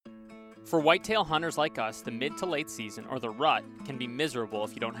For whitetail hunters like us, the mid to late season, or the rut, can be miserable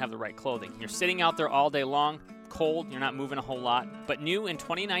if you don't have the right clothing. You're sitting out there all day long, cold, you're not moving a whole lot. But new in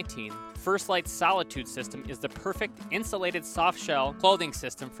 2019, First Light's Solitude system is the perfect insulated soft-shell clothing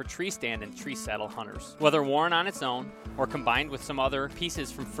system for tree stand and tree saddle hunters. Whether worn on its own or combined with some other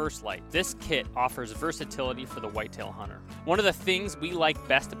pieces from First Light, this kit offers versatility for the whitetail hunter. One of the things we like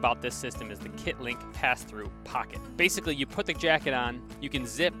best about this system is the Kit Link pass-through pocket. Basically, you put the jacket on, you can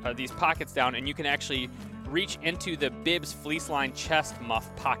zip these pockets down, and you can actually reach into the bib's fleece-lined chest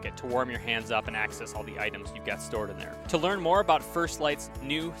muff pocket to warm your hands up and access all the items you've got stored in there. To learn more about First Light's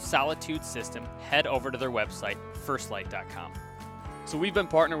new Solitude system, head over to their website, firstlight.com. So we've been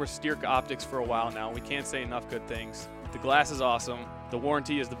partnered with Styrka Optics for a while now. We can't say enough good things. The glass is awesome. The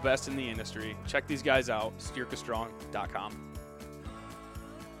warranty is the best in the industry. Check these guys out, styrkastrong.com.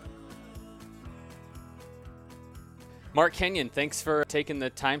 Mark Kenyon, thanks for taking the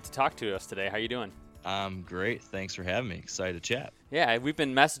time to talk to us today. How you doing? I'm great. Thanks for having me. Excited to chat. Yeah, we've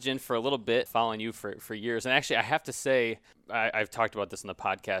been messaging for a little bit, following you for years. And actually, I have to say, I've talked about this in the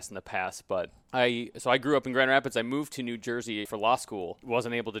podcast in the past, but I grew up in Grand Rapids. I moved to New Jersey for law school.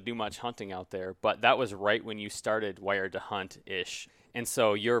 Wasn't able to do much hunting out there, but that was right when you started Wired to Hunt-ish. And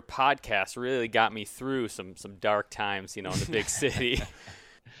so your podcast really got me through some dark times, in the big city.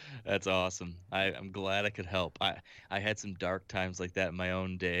 That's awesome. I'm glad I could help. I had some dark times like that in my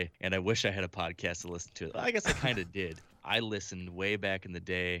own day, and I wish I had a podcast to listen to. I guess I kind of did. I listened way back in the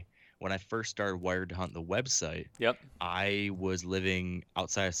day when I first started Wired to Hunt, the website. Yep. I was living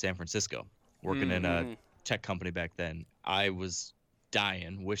outside of San Francisco, working in a tech company back then. I was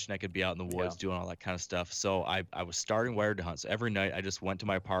dying, wishing I could be out in the woods doing all that kind of stuff. So I was starting Wired to Hunt. So every night I just went to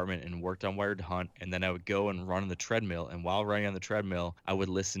my apartment and worked on Wired to Hunt, and then I would go and run on the treadmill. And while running on the treadmill, I would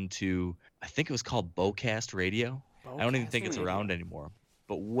listen to, I think it was called Bowcast Radio. I don't even think it's around anymore.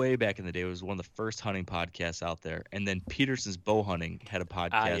 But way back in the day, it was one of the first hunting podcasts out there. And then Peterson's Bow Hunting had a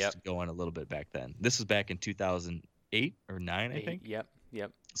podcast going a little bit back then. This was back in 2008 or 9, I think. Yep.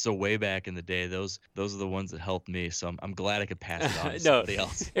 So way back in the day, those are the ones that helped me. So I'm glad I could pass it on to somebody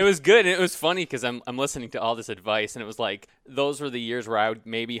else. It was good. And it was funny because I'm listening to all this advice, and it was like those were the years where I would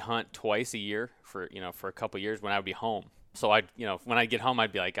maybe hunt twice a year for a couple of years when I would be home. So when I get home,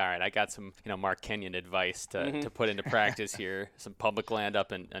 I'd be like, all right, I got some Mark Kenyon advice to put into practice here. Some public land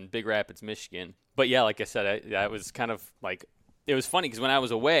up in Big Rapids, Michigan. But yeah, like I said, I was kind of like, it was funny because when I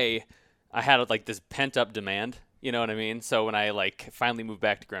was away, I had like this pent up demand. You know what I mean? So when I finally moved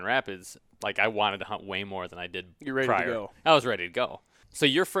back to Grand Rapids, I wanted to hunt way more than I did You're ready prior. to go. I was ready to go. So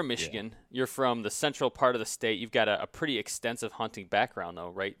you're from Michigan. Yeah. You're from the central part of the state. You've got a pretty extensive hunting background, though,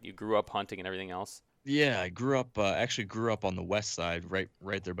 right? You grew up hunting and everything else. Yeah, I grew up on the west side, right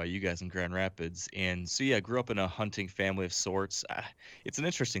there by you guys in Grand Rapids. And so, yeah, I grew up in a hunting family of sorts. It's an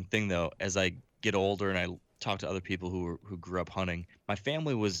interesting thing, though, as I get older and I talk to other people who grew up hunting. My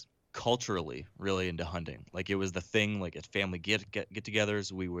family was culturally really into hunting. It was the thing, at family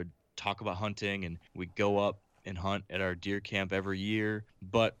get-togethers, we would talk about hunting, and we'd go up and hunt at our deer camp every year.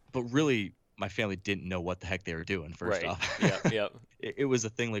 But really, my family didn't know what the heck they were doing, first off. Yep. It was a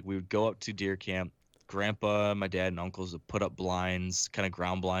thing, we would go up to deer camp. Grandpa, my dad, and uncles would put up blinds, kind of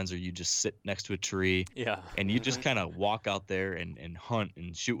ground blinds, or you just sit next to a tree. Yeah. And you just kind of walk out there and hunt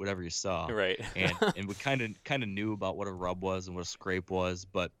and shoot whatever you saw. Right. and we kind of knew about what a rub was and what a scrape was,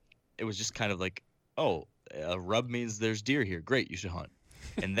 but it was just kind of like, oh, a rub means there's deer here. Great, you should hunt.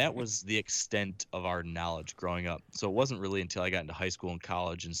 And that was the extent of our knowledge growing up. So it wasn't really until I got into high school and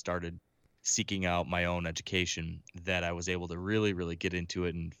college and started seeking out my own education that I was able to really, really get into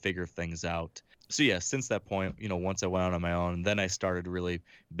it and figure things out. So yeah, since that point, once I went out on my own, then I started really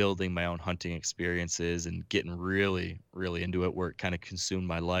building my own hunting experiences and getting really, really into it, where it kind of consumed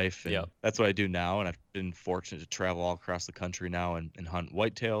my life. And that's what I do now. And I've been fortunate to travel all across the country now and hunt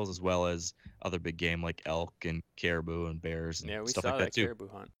whitetails as well as other big game like elk and caribou and bears and stuff like that too. Caribou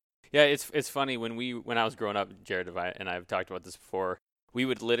hunt. Yeah, it's funny when I was growing up, Jared and I have talked about this before. We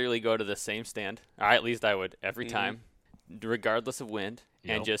would literally go to the same stand, or at least I would every time, regardless of wind,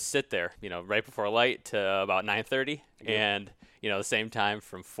 and just sit there, right before light to about 9:30, and the same time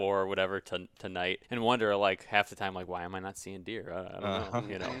from 4 or whatever to night, and wonder half the time why am I not seeing deer? I don't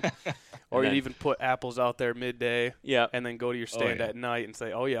know, Or you'd even put apples out there midday, yeah, and then go to your stand at night and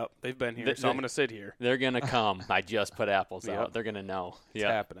say, oh yeah, they've been here, so I'm gonna sit here. They're gonna come. I just put apples out. They're gonna know. It's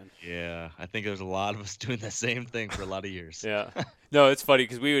happening. Yeah, I think there's a lot of us doing the same thing for a lot of years. Yeah. No, it's funny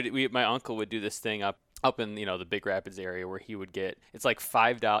because my uncle would do this thing up up in the Big Rapids area where he would get, it's like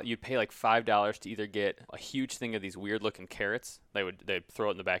 $5. You'd pay like $5 to either get a huge thing of these weird looking carrots. They'd throw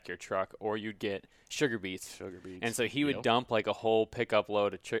it in the back of your truck, or you'd get sugar beets. And so he would dump like a whole pickup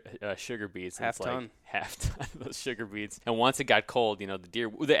load of sugar beets. Half ton. Like half ton of those sugar beets. And once it got cold,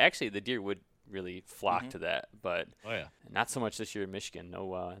 the deer would really flock to that. But not so much this year in Michigan.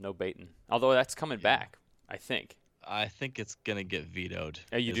 No baiting. Although that's coming back, I think. I think it's gonna get vetoed.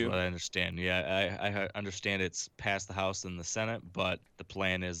 You do? What I understand. Yeah, I understand it's passed the House and the Senate, but the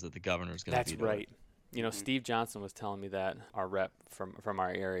plan is that the governor's gonna veto it. That's right. Steve Johnson was telling me that, our rep from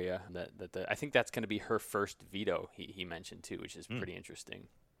our area, that I think that's going to be her first veto. He mentioned too, which is pretty interesting.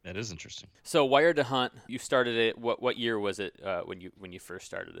 That is interesting. So Wired to Hunt, you started it. What year was it when you first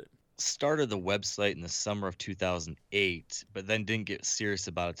started it? Started the website in the summer of 2008, but then didn't get serious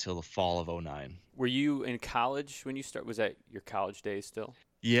about it till the fall of 2009. Were you in college when you started? Was that your college days still?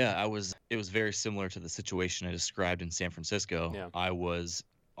 Yeah, I was. It was very similar to the situation I described in San Francisco. Yeah. I was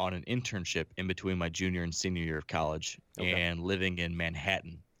on an internship in between my junior and senior year of college and living in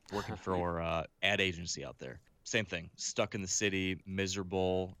Manhattan, working for an ad agency out there. Same thing, stuck in the city,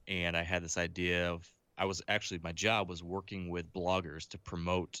 miserable, and I had this idea of, my job was working with bloggers to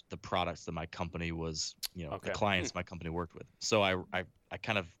promote the products that my company was, the clients my company worked with. So I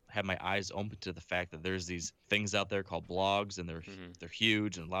kind of had my eyes open to the fact that there's these things out there called blogs, and they're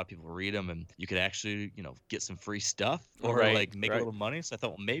huge, and a lot of people read them, and you could actually, get some free stuff or make a little money. So I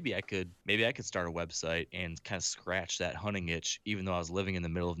thought, well, maybe I could start a website and kind of scratch that hunting itch, even though I was living in the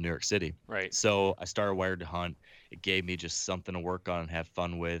middle of New York City. Right. So I started Wired to Hunt. It gave me just something to work on and have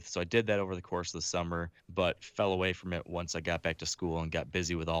fun with. So I did that over the course of the summer, but fell away from it once I got back to school and got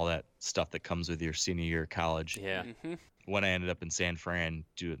busy with all that stuff that comes with your senior year of college. Yeah. When I ended up in San Fran,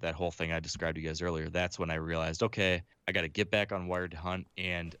 do that whole thing I described to you guys earlier, that's when I realized, okay, I got to get back on Wired to Hunt,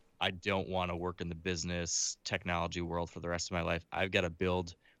 and I don't want to work in the business technology world for the rest of my life. I've got to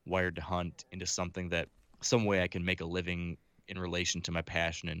build Wired to Hunt into something that some way I can make a living in relation to my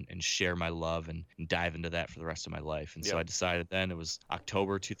passion and share my love and dive into that for the rest of my life. And so I decided then, it was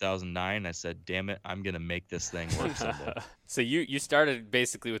October 2009. I said, damn it, I'm going to make this thing work someday. So you started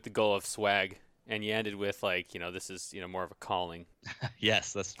basically with the goal of swag, and you ended with this is, more of a calling.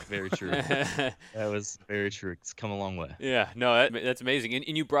 Yes, that's very true. That was very true. It's come a long way. Yeah, no, that's amazing.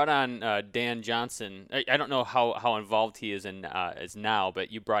 And you brought on Dan Johnson. I don't know how involved he is is now,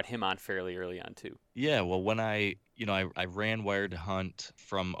 but you brought him on fairly early on too. Yeah, well, when I ran Wired to Hunt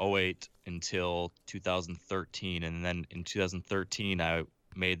from 2008 until 2013, and then in 2013 I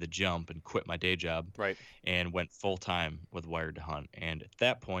made the jump and quit my day job, right, and went full time with Wired to Hunt. And at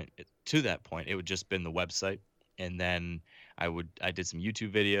that point, it would just been the website, and then I did some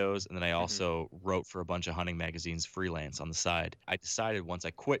YouTube videos, and then I also wrote for a bunch of hunting magazines freelance on the side. I decided once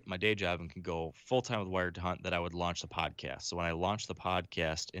I quit my day job and could go full time with Wired to Hunt that I would launch the podcast. So when I launched the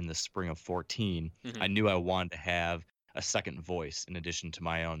podcast in the spring of 2014, I knew I wanted to have a second voice in addition to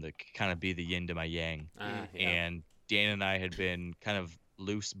my own that could kind of be the yin to my yang. And Dan and I had been kind of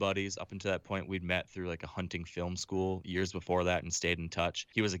loose buddies up until that point. We'd met through like a hunting film school years before that and stayed in touch.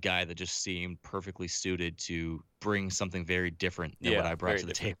 He was a guy that just seemed perfectly suited to bring something very different than what I brought to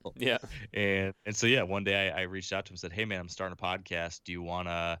the table. Yeah. And so one day I reached out to him and said, hey man, I'm starting a podcast. Do you want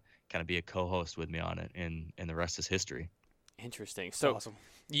to kind of be a co-host with me on it? And the rest is history. Interesting. So awesome.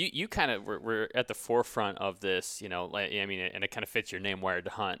 You kind of were at the forefront of this, and it kind of fits your name, Wired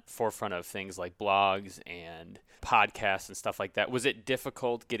to Hunt, forefront of things like blogs and podcasts and stuff like that. Was it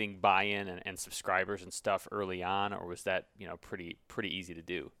difficult getting buy-in and subscribers and stuff early on, or was that, pretty easy to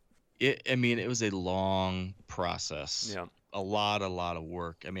do? It was a long process. Yeah. A lot of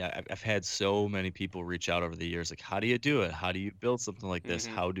work. I've had so many people reach out over the years, like, how do you do it? How do you build something like this?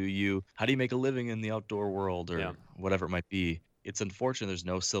 How do you make a living in the outdoor world, or whatever it might be? It's unfortunate there's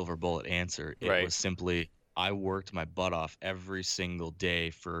no silver bullet answer. It was simply, I worked my butt off every single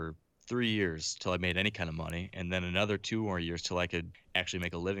day for 3 years till I made any kind of money, and then another 2 more years till I could actually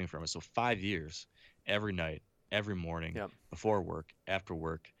make a living from it. So 5 years, every night, every morning, before work, after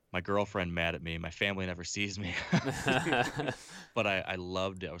work. My girlfriend mad at me. My family never sees me. But I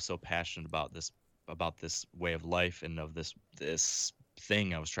loved it. I was so passionate about this way of life and of this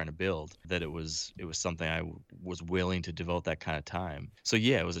thing I was trying to build, that it was something I was willing to devote that kind of time. So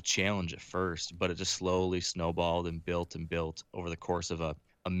yeah, it was a challenge at first, but it just slowly snowballed and built over the course of a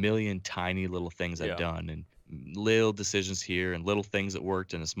million tiny little things I've done, and little decisions here and little things that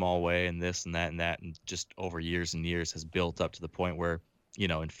worked in a small way, and this and that, and just over years and years has built up to the point where, in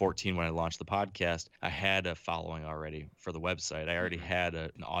 2014, when I launched the podcast, I had a following already for the website. I already had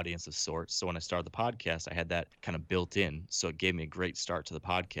an audience of sorts. So when I started the podcast, I had that kind of built in. So it gave me a great start to the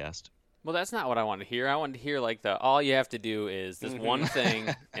podcast. Well, that's not what I want to hear. I want to hear like all you have to do is this one thing,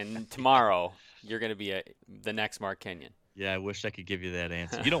 and tomorrow you're going to be the next Mark Kenyon. Yeah, I wish I could give you that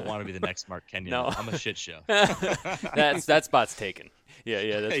answer. You don't want to be the next Mark Kenyon. No. I'm a shit show. that spot's taken.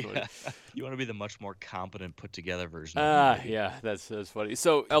 Yeah, that's funny. You want to be the much more competent, put together version. Yeah, that's funny.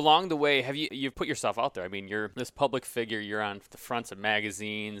 So along the way, you've put yourself out there? I mean, you're this public figure. You're on the fronts of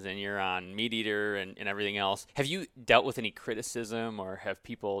magazines, and you're on Meat Eater and everything else. Have you dealt with any criticism, or have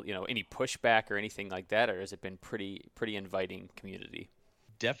people, any pushback or anything like that, or has it been pretty inviting community?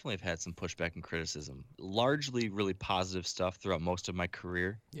 Definitely have had some pushback and criticism. Largely really positive stuff throughout most of my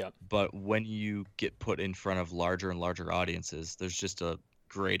career. Yeah. But when you get put in front of larger and larger audiences, there's just a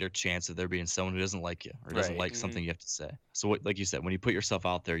greater chance of there being someone who doesn't like you or doesn't like something you have to say. So like you said, when you put yourself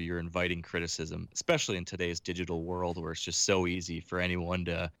out there, you're inviting criticism, especially in today's digital world where it's just so easy for anyone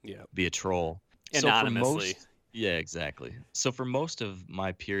to be a troll. Anonymously. Yeah, exactly. So for most of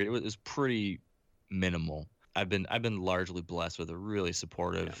my period, it was pretty minimal. I've been largely blessed with a really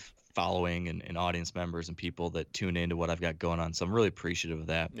supportive following and audience members and people that tune into what I've got going on. So I'm really appreciative of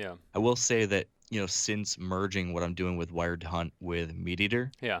that. Yeah. I will say that, since merging what I'm doing with Wired to Hunt with Meat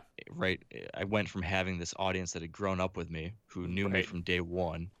Eater, right, I went from having this audience that had grown up with me, who knew me from day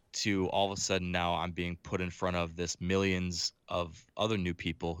one, to all of a sudden now I'm being put in front of this millions of other new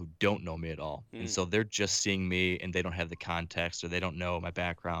people who don't know me at all. And so they're just seeing me and they don't have the context or they don't know my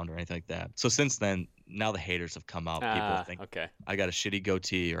background or anything like that. So since then, now the haters have come out. People think I got a shitty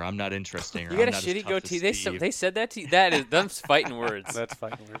goatee or I'm not interesting. Or You got I'm a not shitty as tough goatee? as Steve. They said that to you? That's fighting words. That's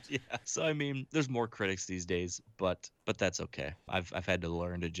fighting words. Yeah. So I mean, there's more critics these days, but that's okay. I've had to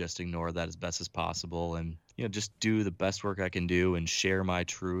learn to just ignore that as best as possible and just do the best work I can do and share my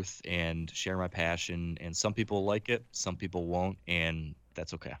truth and share my passion. And some people like it, some people won't, and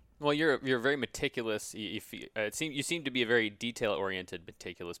that's okay. Well, you're very meticulous. You seem to be a very detail-oriented,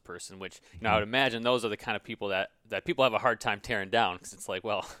 meticulous person, which I would imagine those are the kind of people that people have a hard time tearing down because it's like,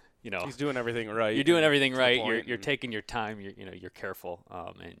 well, he's doing everything right. You're doing everything right. You're taking your time. You're careful,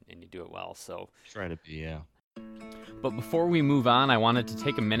 and you do it well. So try to be, yeah. But before we move on, I wanted to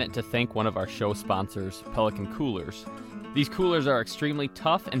take a minute to thank one of our show sponsors, Pelican Coolers. These coolers are extremely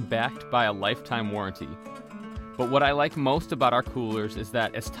tough and backed by a lifetime warranty. But what I like most about our coolers is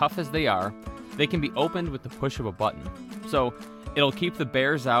that as tough as they are, they can be opened with the push of a button. So it'll keep the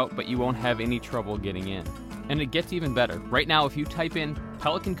bears out, but you won't have any trouble getting in. And it gets even better. Right now, if you type in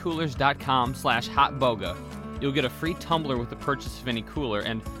pelicancoolers.com/hotboga, you'll get a free tumbler with the purchase of any cooler.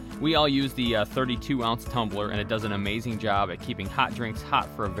 And we all use the 32-ounce tumbler, and it does an amazing job at keeping hot drinks hot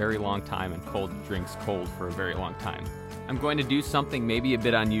for a very long time and cold drinks cold for a very long time. I'm going to do something maybe a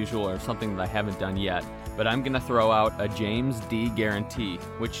bit unusual or something that I haven't done yet, but I'm going to throw out a James D guarantee,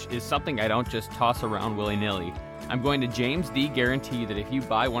 which is something I don't just toss around willy-nilly. I'm going to James D guarantee that if you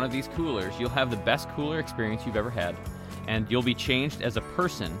buy one of these coolers, you'll have the best cooler experience you've ever had, and you'll be changed as a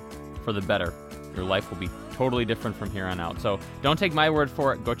person for the better. Your life will be totally different from here on out. So don't take my word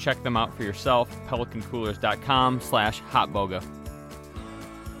for it. Go check them out for yourself, pelicancoolers.com/hotboga.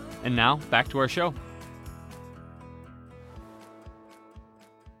 And now, back to our show.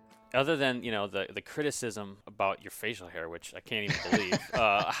 Other than, the criticism about your facial hair, which I can't even believe,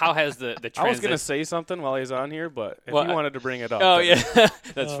 how has the transition... I was going to say something while he's on here, but if you wanted to bring it up... Oh, yeah.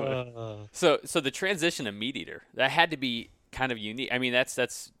 That's funny. So the transition to Meat Eater, that had to be kind of unique. I mean, that's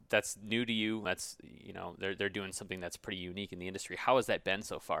new to you. That's, they're doing something that's pretty unique in the industry. How has that been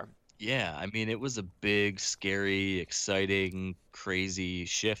so far? Yeah, I mean, it was a big, scary, exciting, crazy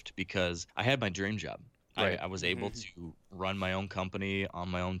shift because I had my dream job. Right. I was able to run my own company on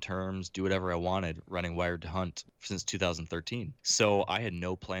my own terms, do whatever I wanted, running Wired to Hunt since 2013. So I had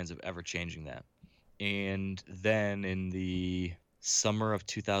no plans of ever changing that. And then in the summer of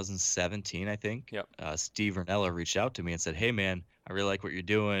 2017, I think, Steve Ranella reached out to me and said, "Hey, man, I really like what you're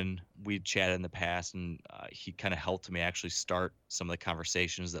doing. We chatted in the past, and he kind of helped me actually start some of the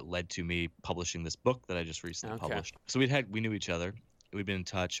conversations that led to me publishing this book that I just recently published." So we knew each other. We'd been in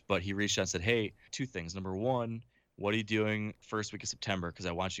touch, but he reached out and said, "Hey, two things. Number one, what are you doing first week of September? Because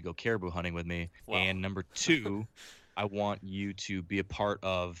I want you to go caribou hunting with me. Wow. And number two, I want you to be a part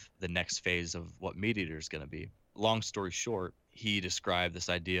of the next phase of what Meat Eater is going to be." Long story short, he described this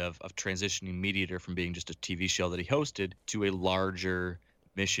idea of transitioning Meat Eater from being just a TV show that he hosted to a larger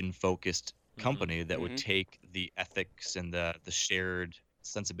mission-focused company that would take the ethics and the shared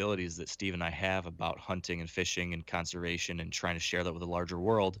sensibilities that Steve and I have about hunting and fishing and conservation and trying to share that with a larger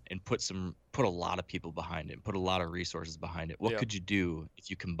world and put a lot of people behind it, put a lot of resources behind it. What could you do if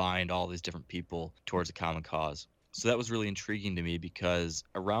you combined all these different people towards a common cause? So that was really intriguing to me because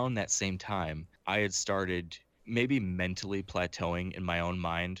around that same time, I had started maybe mentally plateauing in my own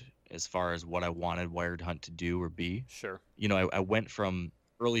mind as far as what I wanted Wired Hunt to do or be. Sure. I went from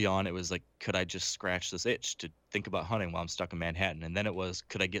early on, it was like, could I just scratch this itch to think about hunting while I'm stuck in Manhattan? And then it was,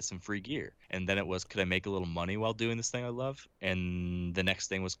 could I get some free gear? And then it was, could I make a little money while doing this thing I love? And the next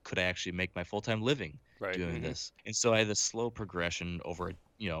thing was, could I actually make my full-time living Right. doing this? And so I had this slow progression over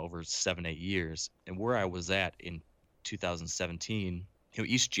 7-8 years. And where I was at in 2017,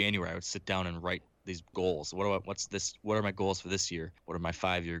 each January I would sit down and write these goals. What are my goals for this year? What are my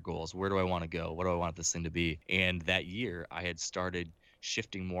 5-year goals? Where do I want to go? What do I want this thing to be? And that year I had started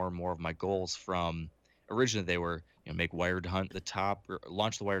shifting more and more of my goals from, originally they were, make Wired Hunt the top, or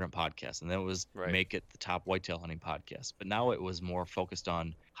launch the Wired Hunt podcast. And then it was Right. make it the top whitetail hunting podcast. But now it was more focused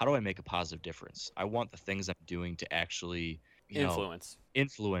on, how do I make a positive difference? I want the things I'm doing to actually,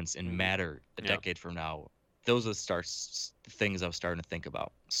 influence and matter a decade from now. Those are the things I was starting to think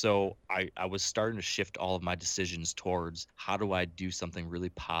about. So I was starting to shift all of my decisions towards, how do I do something really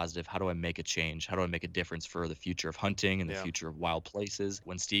positive? How do I make a change? How do I make a difference for the future of hunting and the future of wild places?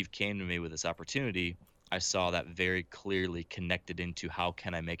 When Steve came to me with this opportunity, I saw that very clearly connected into, how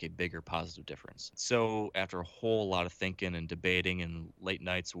can I make a bigger positive difference? So after a whole lot of thinking and debating and late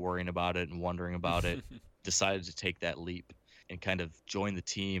nights worrying about it and wondering about it, decided to take that leap and kind of join the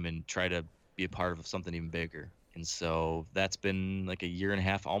team and try to be a part of something even bigger. And so that's been like a year and a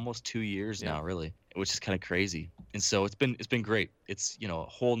half, almost 2 years now, really, which is kind of crazy. And so it's been great. It's, a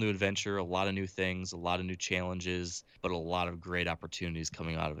whole new adventure, a lot of new things, a lot of new challenges, but a lot of great opportunities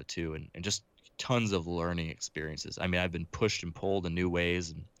coming out of it too. And just tons of learning experiences. I mean, I've been pushed and pulled in new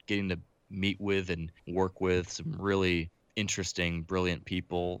ways, and getting to meet with and work with some really interesting, brilliant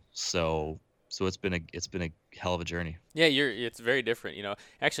people. So it's been a hell of a journey. Yeah, it's very different.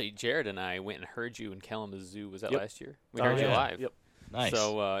 Actually, Jared and I went and heard you in Kalamazoo. Was that last year? We heard you live. Yep. Nice.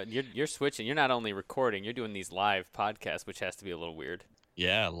 So you're switching. You're not only recording, you're doing these live podcasts, which has to be a little weird.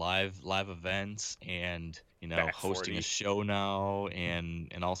 Yeah, live events, and Back hosting 40. a show now,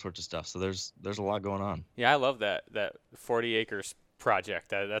 and all sorts of stuff. So there's a lot going on. Yeah, I love that 40 acres project.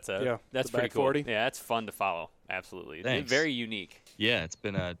 That's pretty cool. 40. Yeah, that's fun to follow. Absolutely. Thanks. Very unique. Yeah, it's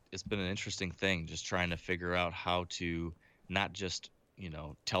been an interesting thing, just trying to figure out how to not just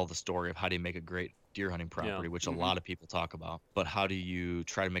tell the story of how do you make a great deer hunting property, which a lot of people talk about, but how do you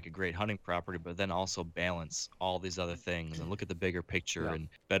try to make a great hunting property, but then also balance all these other things and look at the bigger picture and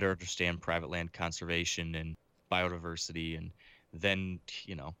better understand private land conservation and biodiversity, and then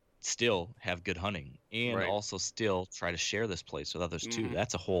still have good hunting, and also still try to share this place with others too.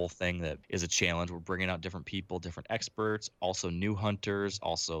 That's a whole thing that is a challenge. We're bringing out different people, different experts, also new hunters,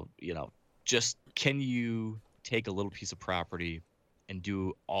 also just, can you take a little piece of property and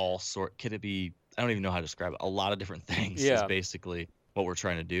do can it be, I don't even know how to describe it, a lot of different things is basically what we're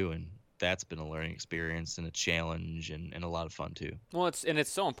trying to do. And that's been a learning experience and a challenge, and a lot of fun too. Well,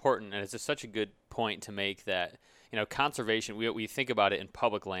 it's so important, and it's just such a good point to make that conservation. We think about it in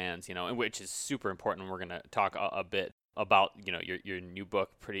public lands, which is super important. And we're gonna talk a bit about your new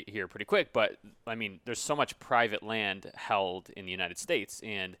book pretty quick. But I mean, there's so much private land held in the United States,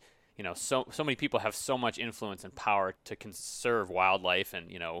 and so many people have so much influence and power to conserve wildlife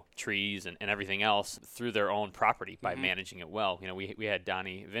and trees and everything else through their own property by managing it well. We had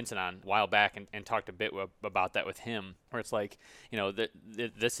Donnie Vincent on a while back and talked a bit about that with him, where it's like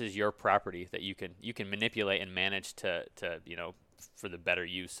this is your property that you can manipulate and manage to for the better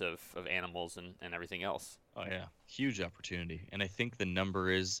use of animals and everything else. Oh yeah, huge opportunity. And I think the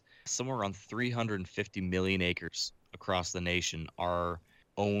number is somewhere around 350 million acres across the nation are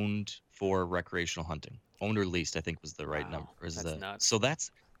owned for recreational hunting. Owned or leased, I think, was the right number. That's nuts. So that's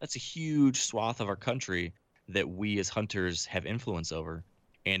a huge swath of our country that we as hunters have influence over.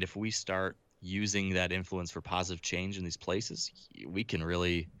 And if we start using that influence for positive change in these places, we can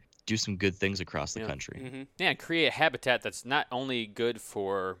really do some good things across the country. Yeah, create a habitat that's not only good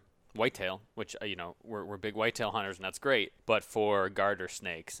for whitetail, which we're big whitetail hunters, and that's great, but for garter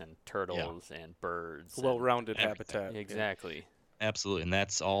snakes and turtles and birds. Well-rounded habitat. Exactly. Absolutely, and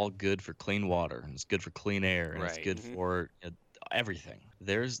that's all good for clean water, and it's good for clean air, and it's good for everything.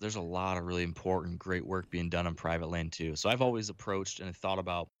 There's a lot of really important, great work being done on private land too. So I've always approached and thought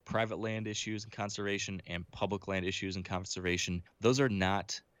about private land issues and conservation and public land issues and conservation. Those are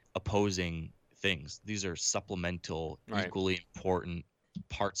not opposing things. These are supplemental, equally important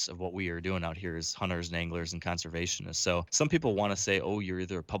parts of what we are doing out here as hunters and anglers and conservationists. So some people want to say, oh, you're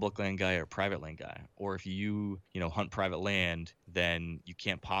either a public land guy or a private land guy, or if you hunt private land, then you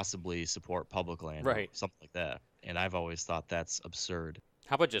can't possibly support public land, or something like that. And I've always thought that's absurd.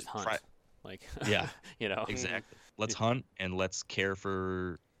 How about just hunt? Exactly. Let's hunt, and let's care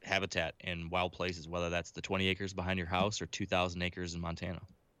for habitat and wild places, whether that's the 20 acres behind your house or 2,000 acres in Montana.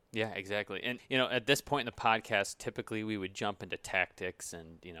 Yeah, exactly. And, at this point in the podcast, typically we would jump into tactics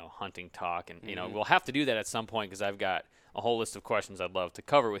and, hunting talk. And, we'll have to do that at some point because I've got a whole list of questions I'd love to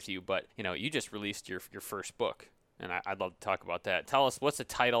cover with you. But, you just released your first book, and I'd love to talk about that. Tell us, what's the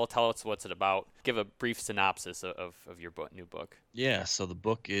title? Tell us what's it about. Give a brief synopsis of your new book. Yeah, so the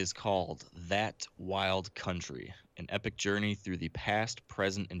book is called That Wild Country, an epic journey through the past,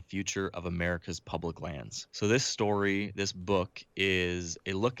 present, and future of America's public lands. So this book is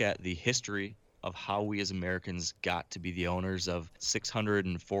a look at the history of how we as Americans got to be the owners of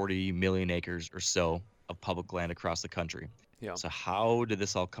 640 million acres or so of public land across the country. Yeah. So how did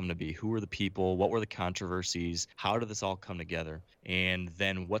this all come to be? Who were the people? What were the controversies? How did this all come together? And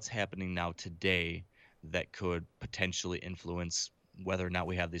then what's happening now today that could potentially influence whether or not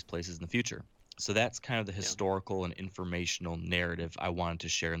we have these places in the future. So that's kind of the historical and informational narrative I wanted to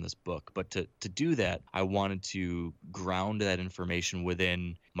share in this book. But to do that, I wanted to ground that information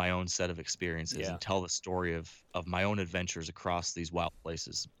within my own set of experiences and tell the story of my own adventures across these wild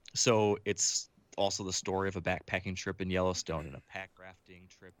places. So it's also the story of a backpacking trip in Yellowstone and a pack rafting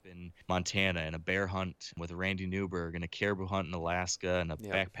trip in Montana and a bear hunt with Randy Newberg and a caribou hunt in Alaska and a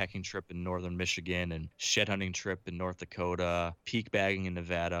backpacking trip in northern Michigan and shed hunting trip in North Dakota, peak bagging in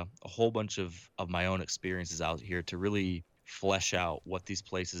Nevada, a whole bunch of my own experiences out here to really flesh out what these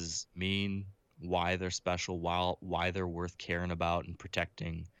places mean, why they're special, why they're worth caring about and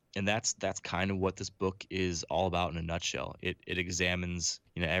protecting. And that's kind of what this book is all about in a nutshell. It examines,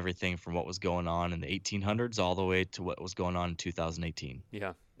 everything from what was going on in the 1800s all the way to what was going on in 2018.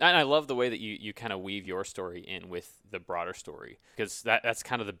 Yeah. And I love the way that you kind of weave your story in with the broader story, because that's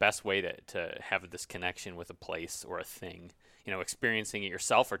kind of the best way to have this connection with a place or a thing. Experiencing it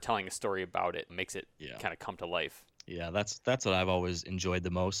yourself or telling a story about it makes it kind of come to life. Yeah, that's what I've always enjoyed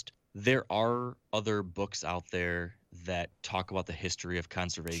the most. There are other books out there that talk about the history of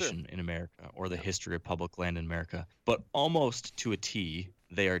conservation in America or the history of public land in America, but almost to a T,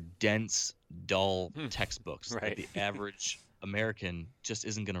 they are dense, dull textbooks that the average American just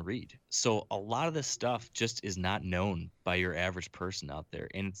isn't going to read. So a lot of this stuff just is not known by your average person out there,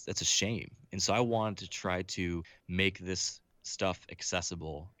 and it's a shame. And so I wanted to try to make this stuff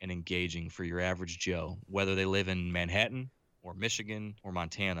accessible and engaging for your average Joe, whether they live in Manhattan or Michigan or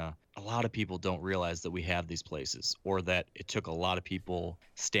Montana. A lot of people don't realize that we have these places, or that it took a lot of people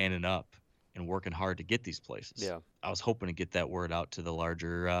standing up and working hard to get these places. Yeah. I was hoping to get that word out to the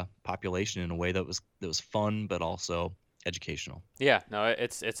larger population in a way that was fun, but also educational. Yeah, no,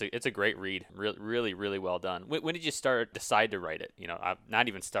 it's a great read. Really, really well done. When did you decide to write it? Not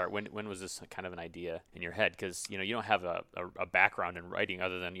even start. When was this kind of an idea in your head? Because you don't have a background in writing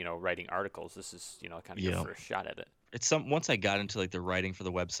other than writing articles. This is kind of your first shot at it. It's once I got into like the writing for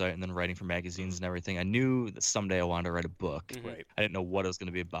the website and then writing for magazines and everything, I knew that someday I wanted to write a book. Mm-hmm. Right. I didn't know what it was going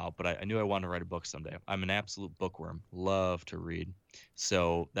to be about, but I knew I wanted to write a book someday. I'm an absolute bookworm. Love to read.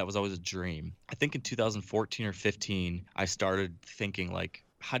 So that was always a dream. I think in 2014 or 15, I started thinking like,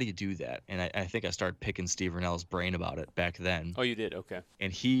 how do you do that? And I think I started picking Steve Rinell's brain about it back then. Oh, you did? Okay.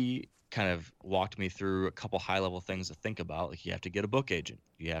 And he kind of walked me through a couple high-level things to think about. Like, you have to get a book agent.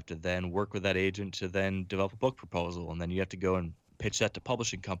 You have to then work with that agent to then develop a book proposal, and then you have to go and pitch that to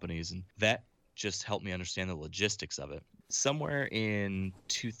publishing companies. And that just helped me understand the logistics of it. Somewhere in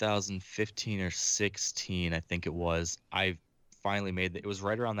 2015 or 16, I think it was, I finally it was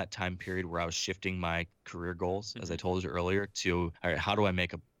right around that time period where I was shifting my career goals, as I told you earlier, to, all right, how do I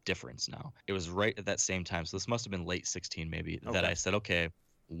make a difference now? It was right at that same time. So this must have been late 16 maybe, that I said, okay,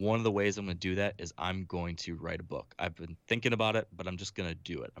 one of the ways I'm going to do that is I'm going to write a book. I've been thinking about it, but I'm just going to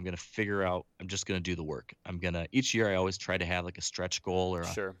do it. I'm going to figure out, I'm just going to do the work. Each year I always try to have like a stretch goal or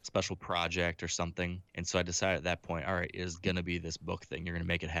a special project or something. And so I decided at that point, all right, it is going to be this book thing. You're going to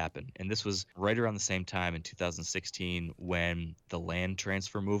make it happen. And this was right around the same time in 2016 when the land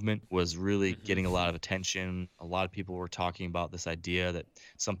transfer movement was really getting a lot of attention. A lot of people were talking about this idea that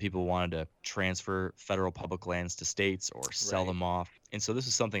some people wanted to transfer federal public lands to states or sell them off. And so this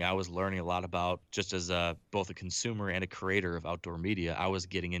is something I was learning a lot about just as both a consumer and a creator of outdoor media. I was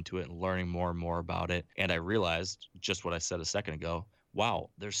getting into it and learning more and more about it. And I realized just what I said a second ago, wow,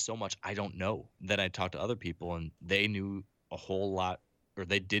 there's so much I don't know. Then I talked to other people and they knew a whole lot, or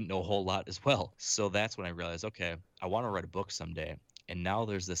they didn't know a whole lot as well. So that's when I realized, okay, I want to write a book someday. And now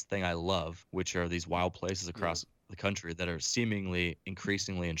there's this thing I love, which are these wild places across the country that are seemingly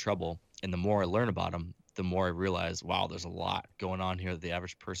increasingly in trouble. And the more I learn about them, the more I realize, wow, there's a lot going on here that the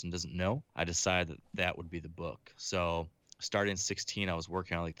average person doesn't know. I decided that would be the book. So starting in 16, I was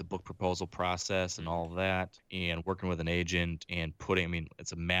working on like the book proposal process and all of that, and working with an agent and I mean,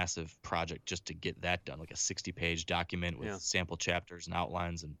 it's a massive project just to get that done, like a 60-page document with Yeah. sample chapters and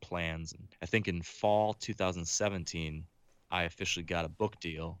outlines and plans. And I think in fall 2017, I officially got a book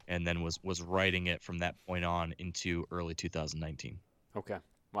deal, and then was writing it from that point on into early 2019. Okay.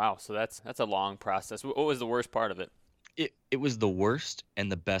 Wow. So that's a long process. What was the worst part of it? It was the worst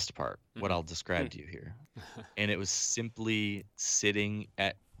and the best part, what Mhm. I'll describe to you here. And it was simply sitting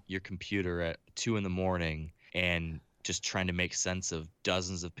at your computer at 2 in the morning and just trying to make sense of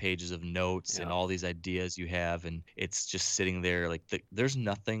dozens of pages of notes and Yeah. all these ideas you have. And it's just sitting there like there's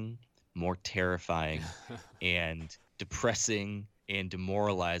nothing more terrifying and depressing and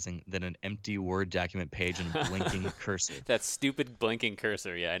demoralizing than an empty Word document page and blinking cursor. That stupid blinking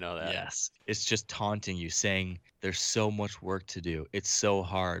cursor. Yeah, I know that. Yes. It's just taunting you, saying there's so much work to do. It's so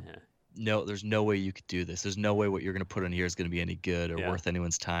hard. Yeah. No, there's no way you could do this. There's no way what you're going to put in here is going to be any good or Yeah. worth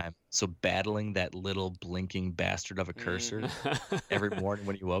anyone's time. So battling that little blinking bastard of a cursor every morning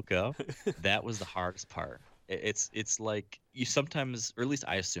when you woke up, that was the hardest part. It's like you sometimes, or at least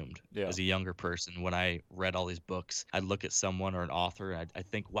I assumed Yeah. as a younger person, when I read all these books, I'd look at someone or an author and I'd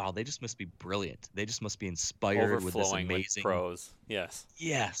think, wow, they just must be brilliant. They just must be inspired with this Overflowing with amazing prose. Yes.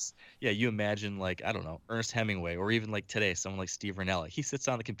 Yes. Yeah, you imagine like, I don't know, Ernest Hemingway, or even like today, someone like Steve Ranella. He sits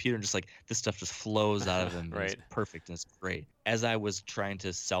on the computer and just like this stuff just flows out of him. And Right. it's perfect and it's great. As I was trying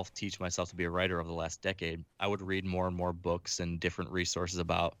to self-teach myself to be a writer over the last decade, I would read more and more books and different resources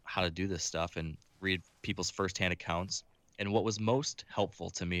about how to do this stuff and read people's firsthand accounts. And what was most helpful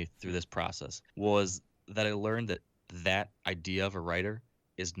to me through this process was that I learned that idea of a writer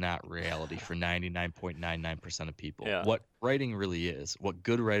is not reality for 99.99% of people. Yeah. What writing really is, what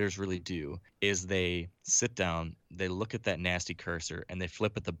good writers really do, is they sit down, they look at that nasty cursor, and they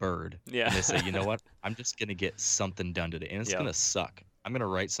flip at the bird, Yeah. and they say, you know what? I'm just going to get something done today, and it's Yep. going to suck. I'm going to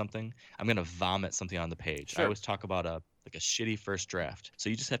write something. I'm going to vomit something on the page. Sure. I always talk about a shitty first draft. So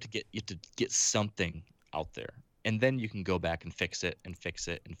you just have to get something out there. And then you can go back and fix it and fix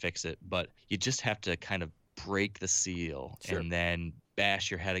it and fix it. But you just have to kind of break the seal Sure. and then bash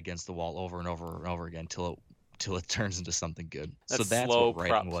your head against the wall over and over and over again till it turns into something good. That's so that's slow what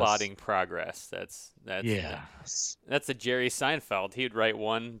writing was. plotting progress. That's Yes. That's a Jerry Seinfeld. He'd write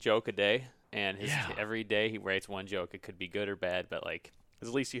one joke a day, and Yeah. every day he writes one joke. It could be good or bad, but like At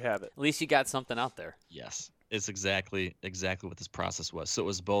least you have it. at least you got something out there. Yes. It's exactly what this process was. So it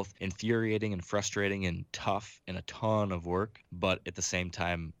was both infuriating and frustrating and tough and a ton of work, but at the same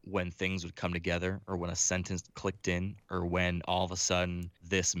time, when things would come together or when a sentence clicked in or when all of a sudden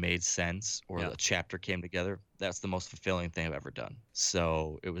this made sense or Yeah. a chapter came together, that's the most fulfilling thing I've ever done.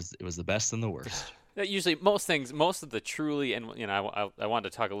 So it was the best and the worst. Usually, most of the truly, and I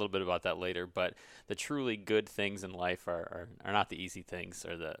wanted to talk a little bit about that later, but the truly good things in life are not the easy things,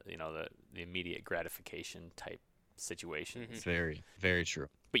 or the immediate gratification type situations. Very, very true.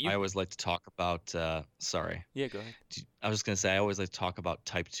 But I always like to talk about sorry. yeah, go ahead. I was going to say I always like to talk about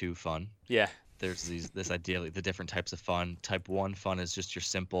type 2 fun. Yeah, There's this idea, like the different types of fun. Type 1 fun is just your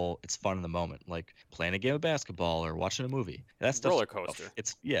simple, it's fun in the moment, like playing a game of basketball or watching a movie. That's stuff's- roller coaster.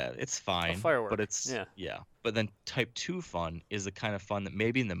 It's fine. firework. But it's Yeah. But then type 2 fun is the kind of fun that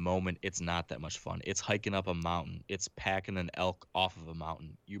maybe in the moment it's not that much fun. It's hiking up a mountain. It's packing an elk off of a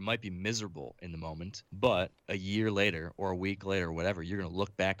mountain. You might be miserable in the moment, but a year later or a week later or whatever, you're going to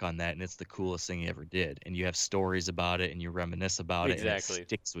look back on that and it's the coolest thing you ever did. And you have stories about it and you reminisce about it and Exactly. it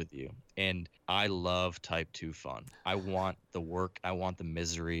sticks with you. And I love type 2 fun. I want the work, I want the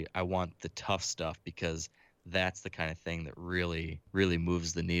misery, I want the tough stuff because that's the kind of thing that really, really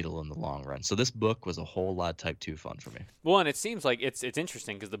moves the needle in the long run. So this book was a whole lot of type 2 fun for me. Well, and it seems like it's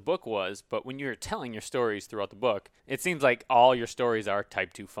interesting because the book was, but when you're telling your stories throughout the book, it seems like all your stories are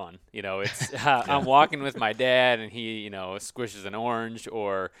type 2 fun. It's I'm walking with my dad and he, squishes an orange,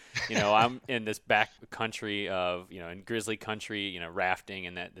 or, I'm in this back country of, in grizzly country, rafting,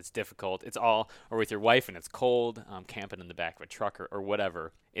 and that's difficult. It's all, or with your wife and it's cold, camping in the back of a truck or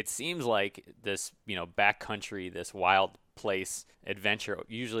whatever. It seems like this, back country, this wild place adventure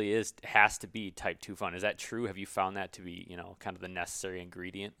usually has to be type 2 fun. Is that true? Have you found that to be, kind of the necessary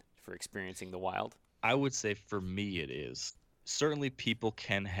ingredient for experiencing the wild? I would say for me it is. Certainly people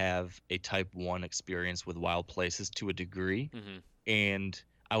can have a type 1 experience with wild places to a degree, and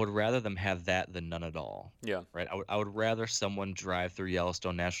I would rather them have that than none at all. Yeah. Right? I would rather someone drive through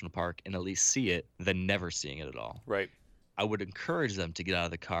Yellowstone National Park and at least see it than never seeing it at all. Right. I would encourage them to get out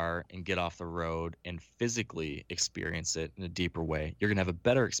of the car and get off the road and physically experience it in a deeper way. You're going to have a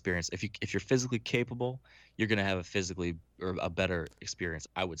better experience. If you're physically capable, you're going to have a physically or a better experience,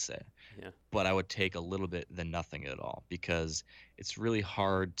 I would say. Yeah. But I would take a little bit than nothing at all, because it's really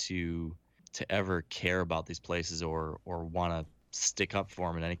hard to ever care about these places or want to stick up for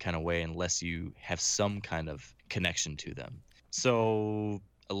them in any kind of way unless you have some kind of connection to them. So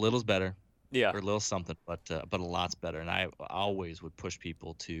a little's better, Yeah. or a little something, but a lot's better. And I always would push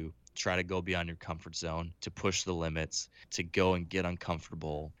people to try to go beyond your comfort zone, to push the limits, to go and get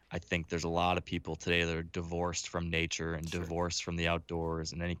uncomfortable. I think there's a lot of people today that are divorced from nature and Sure. divorced from the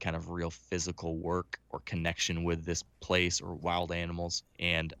outdoors and any kind of real physical work or connection with this place or wild animals.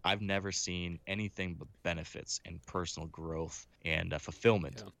 And I've never seen anything but benefits and personal growth and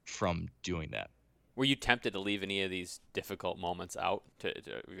fulfillment Yeah. from doing that. Were you tempted to leave any of these difficult moments out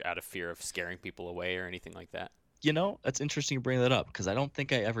out of fear of scaring people away or anything like that? That's interesting you bring that up, because I don't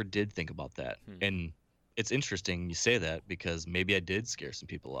think I ever did think about that. And it's interesting you say that, because maybe I did scare some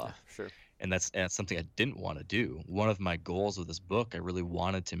people Yeah, off. sure. And that's something I didn't want to do. One of my goals with this book, I really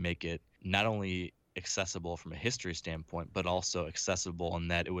wanted to make it not only accessible from a history standpoint, but also accessible in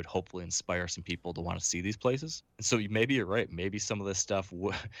that it would hopefully inspire some people to want to see these places. And so maybe you're right. Maybe some of this stuff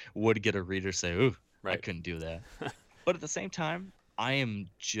would get a reader say, "Ooh, I Right. couldn't do that." But at the same time, I am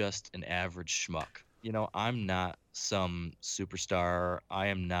just an average schmuck. I'm not some superstar. I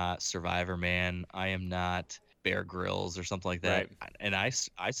am not Survivor Man. I am not Bear Grylls or something like that. Right. And I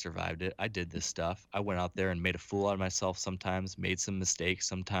survived it. I did this stuff. I went out there and made a fool out of myself sometimes, made some mistakes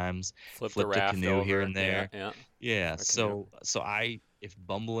sometimes, Flipped a flipped a raft canoe here over. and Yeah, there. yeah. Yeah. A canoe. If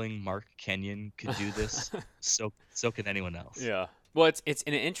bumbling Mark Kenyon could do this, so can anyone else. Yeah. Well, it's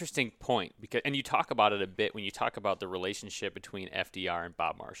an interesting point because, and you talk about it a bit when you talk about the relationship between FDR and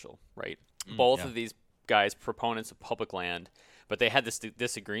Bob Marshall, right? Both Yeah. of these guys proponents of public land, but they had this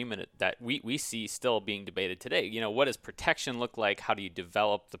disagreement that we see still being debated today. What does protection look like? How do you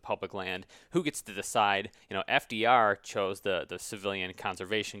develop the public land? Who gets to decide? FDR chose the civilian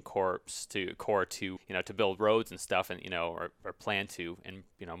conservation corps to build roads and stuff, and or plan to, and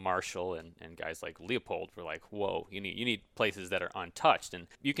Marshall and guys like Leopold were like, whoa, you need places that are untouched, and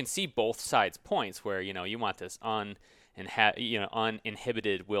you can see both sides' points where you want this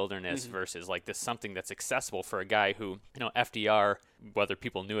uninhibited wilderness versus like this something that's accessible for a guy who, FDR, whether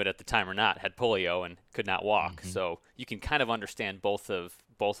people knew it at the time or not, had polio and could not walk. So you can kind of understand both of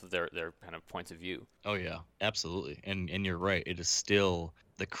their kind of points of view. Oh yeah, absolutely. And you're right. It is still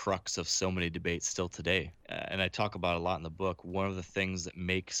the crux of so many debates still today. And I talk about a lot in the book. One of the things that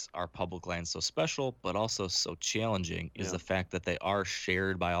makes our public lands so special, but also so challenging, is Yeah. the fact that they are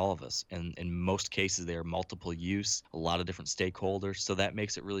shared by all of us. And in most cases, they are multiple use, a lot of different stakeholders. So that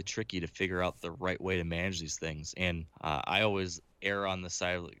makes it really tricky to figure out the right way to manage these things. And I always err on the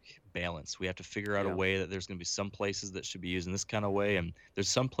side of balance. We have to figure out a Yeah. way that there's going to be some places that should be used in this kind of way, and there's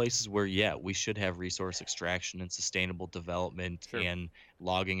some places where we should have resource extraction and sustainable development Sure. and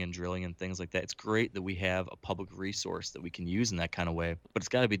logging and drilling and things like that. It's great that we have a public resource that we can use in that kind of way, but it's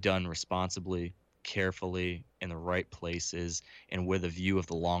got to be done responsibly, carefully, in the right places, and with a view of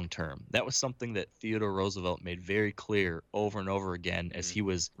the long term. That was something that Theodore Roosevelt made very clear over and over again as he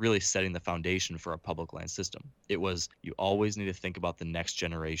was really setting the foundation for our public land system. It was, you always need to think about the next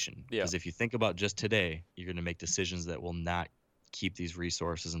generation, Yeah. because if you think about just today, you're going to make decisions that will not keep these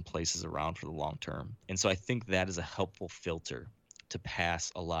resources and places around for the long term. And so I think that is a helpful filter to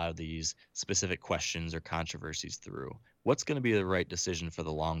pass a lot of these specific questions or controversies through. What's going to be the right decision for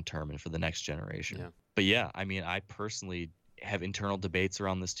the long term and for the next generation? Yeah. But yeah, I mean, I personally have internal debates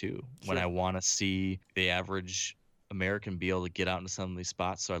around this too. When Sure. I want to see the average American be able to get out into some of these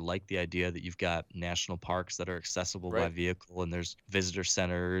spots. So I like the idea that you've got national parks that are accessible by Right. vehicle, and there's visitor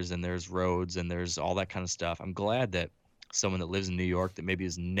centers and there's roads and there's all that kind of stuff. I'm glad that someone that lives in New York that maybe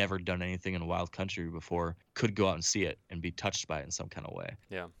has never done anything in wild country before could go out and see it and be touched by it in some kind of way.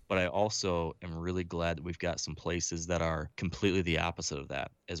 Yeah. But I also am really glad that we've got some places that are completely the opposite of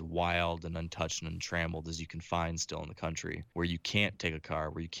that, as wild and untouched and untrammeled as you can find still in the country, where you can't take a car,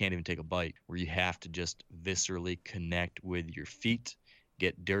 where you can't even take a bike, where you have to just viscerally connect with your feet,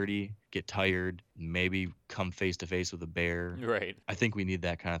 get dirty, get tired, maybe come face to face with a bear. Right. I think we need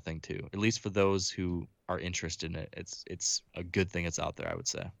that kind of thing too, at least for those who are interested in it. It's a good thing it's out there, I would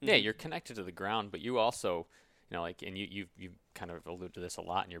say. Yeah, you're connected to the ground, but you also, and you kind of allude to this a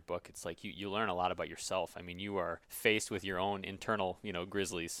lot in your book. It's like you learn a lot about yourself. I mean, you are faced with your own internal,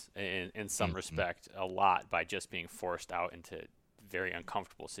 grizzlies in some respect a lot by just being forced out into very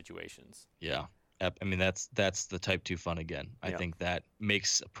uncomfortable situations. Yeah, I mean, that's the Type-2 fun again. I Yeah. think that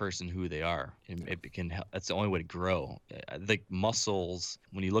makes a person who they are. It can help. That's the only way to grow. I think muscles,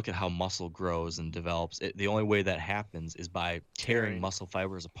 when you look at how muscle grows and develops, the only way that happens is by tearing muscle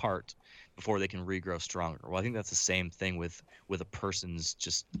fibers apart before they can regrow stronger. Well, I think that's the same thing with a person's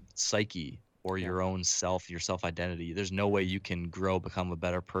just psyche or Yeah. your own self, your self-identity. There's no way you can grow, become a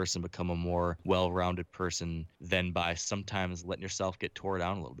better person, become a more well-rounded person than by sometimes letting yourself get tore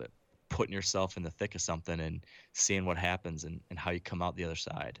down a little bit, putting yourself in the thick of something and seeing what happens and how you come out the other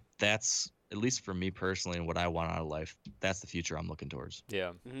side. That's, at least for me personally and what I want out of life, that's the future I'm looking towards.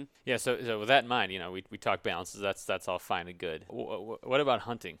 Yeah. Yeah. So with that in mind, we talk balances. That's all fine and good. What about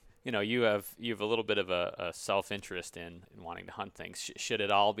hunting? You have a little bit of a self-interest in wanting to hunt things. Should it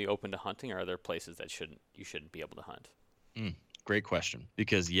all be open to hunting, or are there places that you shouldn't be able to hunt? Great question.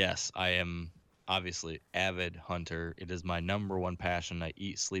 Because yes, I am obviously avid hunter. It is my number one passion. I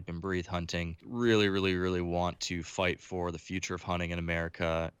eat, sleep, and breathe hunting. Really, really, really want to fight for the future of hunting in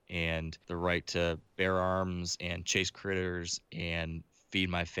America and the right to bear arms and chase critters and feed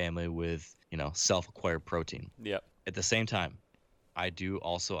my family with, self-acquired protein. Yep. At the same time, I do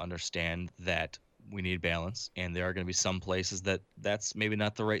also understand that we need balance, and there are going to be some places that's maybe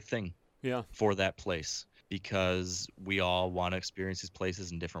not the right thing Yeah. for that place, because we all want to experience these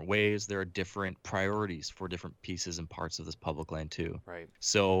places in different ways. There are different priorities for different pieces and parts of this public land too. Right.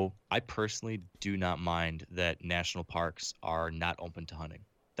 So I personally do not mind that national parks are not open to hunting.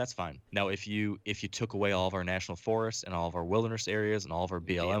 That's fine. Now, if you took away all of our national forests and all of our wilderness areas and all of our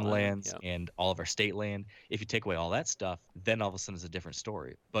BLM lands yep. and all of our state land, if you take away all that stuff, then all of a sudden it's a different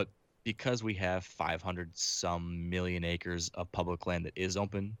story. But because we have 500 some million acres of public land that is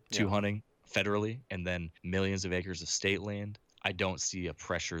open to hunting federally, and then millions of acres of state land, I don't see a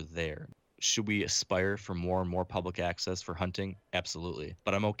pressure there. Should we aspire for more and more public access for hunting? Absolutely.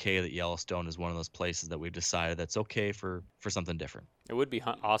 But I'm okay that Yellowstone is one of those places that we've decided that's okay for something different. It would be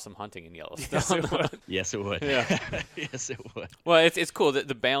awesome hunting in Yellowstone. Yes, it would. Yes, it would. Yeah. Yes, it would. Well, it's cool.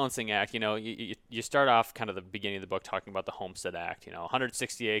 The balancing act, you start off kind of the beginning of the book talking about the Homestead Act,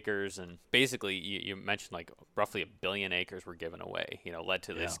 160 acres. And basically you mentioned like roughly 1 billion acres were given away, led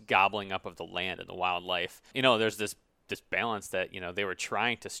to this gobbling up of the land and the wildlife. There's this balance that they were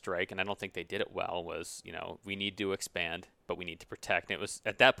trying to strike, and I don't think they did it well, was we need to expand, but we need to protect. And it was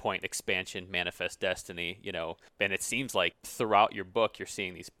at that point, expansion manifest destiny, and it seems like throughout your book you're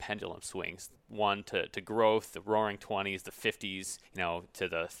seeing these pendulum swings, one to growth, the roaring 20s, the 50s, to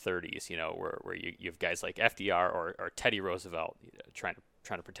the 30s, where you have guys like FDR or Teddy Roosevelt trying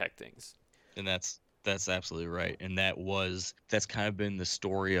to protect things. And that's absolutely right. And that's kind of been the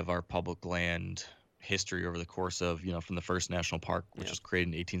story of our public land history over the course of, from the first national park, which was created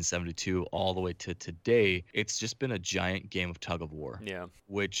in 1872, all the way to today. It's just been a giant game of tug of war. Yeah.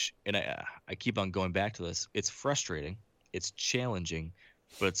 Which, and I keep on going back to this, it's frustrating, it's challenging,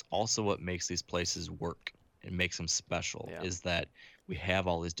 but it's also what makes these places work and makes them special, is that we have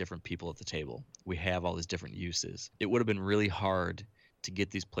all these different people at the table. We have all these different uses. It would have been really hard to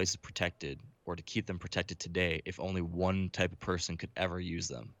get these places protected or to keep them protected today if only one type of person could ever use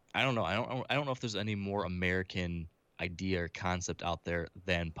them. I don't know. I don't know if there's any more American idea or concept out there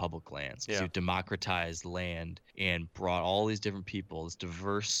than public lands. Yeah. You've democratized land and brought all these different people, this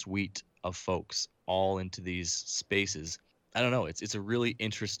diverse suite of folks, all into these spaces. I don't know. It's a really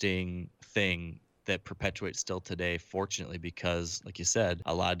interesting thing that perpetuates still today, fortunately, because, like you said,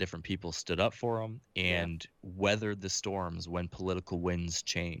 a lot of different people stood up for them and weathered the storms when political winds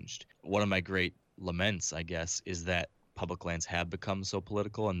changed. One of my great laments, I guess, is that public lands have become so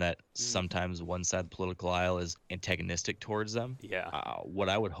political, and that sometimes one side of the political aisle is antagonistic towards them. Yeah. What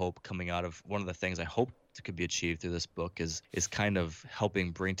I would hope coming out of one of the things I hope could be achieved through this book is kind of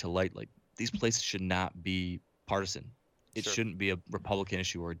helping bring to light, like, these places should not be partisan. It shouldn't be a Republican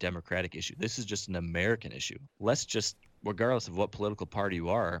issue or a Democratic issue. This is just an American issue. Let's just, regardless of what political party you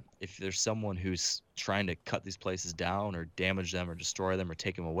are, if there's someone who's trying to cut these places down or damage them or destroy them or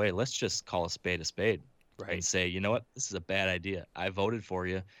take them away, let's just call a spade a spade. Right. And say, you know what, this is a bad idea. I voted for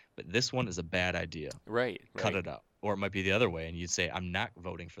you, but this one is a bad idea. Right. Cut it out. Or it might be the other way, and you'd say, I'm not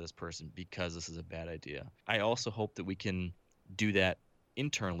voting for this person because this is a bad idea. I also hope that we can do that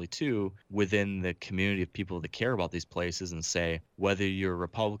internally too, within the community of people that care about these places, and say, whether you're a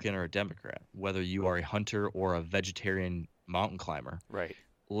Republican or a Democrat, whether you are a hunter or a vegetarian mountain climber, right,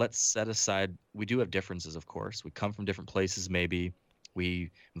 let's set aside, we do have differences, of course. We come from different places, maybe.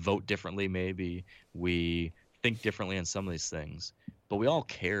 We vote differently, maybe. We think differently on some of these things. But we all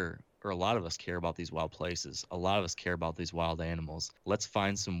care or a lot of us care about these wild places. A lot of us care about these wild animals. Let's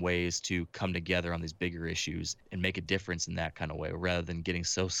find some ways to come together on these bigger issues and make a difference in that kind of way, rather than getting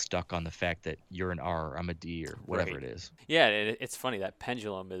so stuck on the fact that you're an R or I'm a D or whatever Right. it is. Yeah, it's funny. That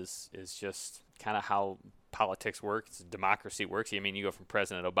pendulum is just kind of how politics works, democracy works. I mean, you go from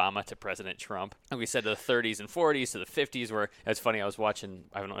President Obama to President Trump. And we said to the 30s and 40s to the 50s, where it's funny. I was watching,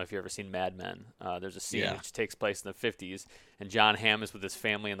 I don't know if you've ever seen Mad Men. There's a scene which takes place in the 50s, and John Hamm is with his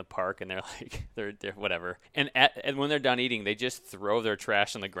family in the park, and they're like, they're whatever. And when they're done eating, they just throw their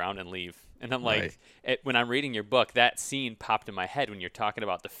trash on the ground and leave. And I'm like, when I'm reading your book, that scene popped in my head when you're talking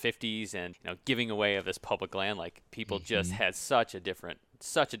about the 50s and giving away of this public land. Like people just had such a different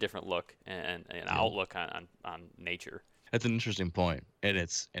look and outlook on nature. That's an interesting point, and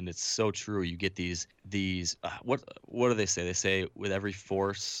it's so true. You get these what do they say? They say with every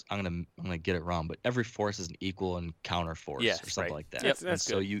force, I'm gonna get it wrong, but every force is an equal and counter force, or something like that. Yep, that's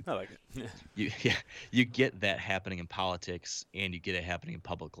so good. I like it. You get that happening in politics, and you get it happening in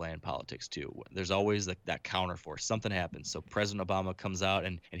public land politics too. There's always that counter force. Something happens. So President Obama comes out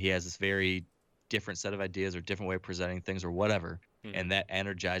and he has this very different set of ideas or different way of presenting things or whatever. And that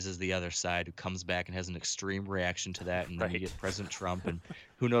energizes the other side, who comes back and has an extreme reaction to that. And then you get President Trump, and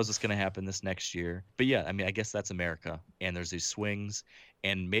who knows what's going to happen this next year. But yeah, I mean, I guess that's America. And there's these swings.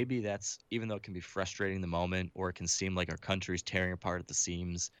 And maybe that's, even though it can be frustrating in the moment, or it can seem like our country's tearing apart at the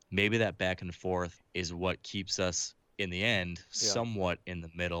seams, maybe that back and forth is what keeps us, in the end, somewhat in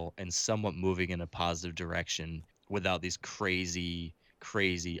the middle and somewhat moving in a positive direction without these crazy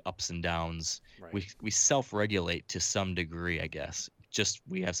ups and downs. Right. We self-regulate to some degree, I guess. Just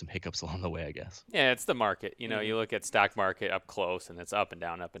we have some hiccups along the way, I guess. Yeah, it's the market. You look at stock market up close, and it's up and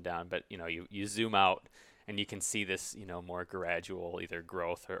down. But you zoom out, and you can see this more gradual either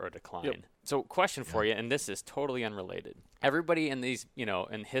growth or decline. Yep. So question for you, and this is totally unrelated. Everybody in these,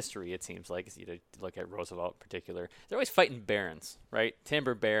 in history, it seems like, you look at Roosevelt in particular, they're always fighting barons, right?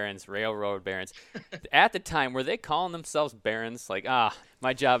 Timber barons, railroad barons. At the time, were they calling themselves barons? Like,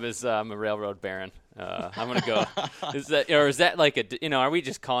 my job is I'm a railroad baron. I'm gonna go. Is that like are we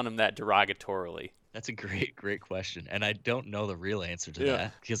just calling them that derogatorily? That's a great question. And I don't know the real answer to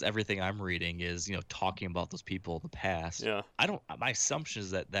that, because everything I'm reading is, talking about those people in the past. Yeah. My assumption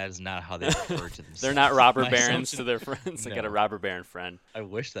is that is not how they refer to themselves. They're not robber barons to their friends. No. I got a robber baron friend. I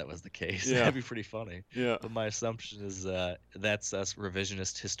wish that was the case. Yeah. That'd be pretty funny. Yeah. But my assumption is that's us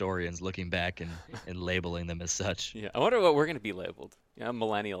revisionist historians looking back and labeling them as such. Yeah. I wonder what we're going to be labeled.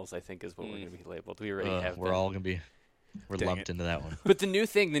 Millennials, I think, is what we're going to be labeled. We already have We're been. all going to be... We're lumped into that one. But the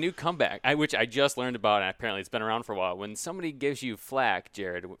new comeback, which I just learned about, and apparently it's been around for a while. When somebody gives you flack,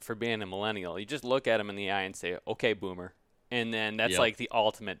 Jared, for being a millennial, you just look at them in the eye and say, "Okay, boomer," and then that's like the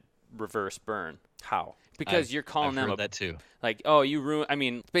ultimate reverse burn. How? Because you're calling them that too. Like, oh, you ruin. I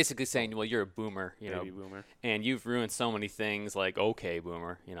mean, basically saying, well, you're a boomer, Baby boomer, and you've ruined so many things. Like, okay,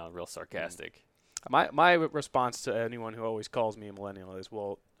 boomer, real sarcastic. My response to anyone who always calls me a millennial is,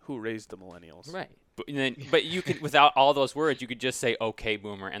 well, who raised the millennials? Right. But you could, without all those words, you could just say "okay,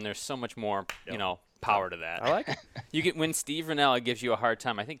 boomer," and there's so much more, power to that. I like it. You get when Steve Ranella gives you a hard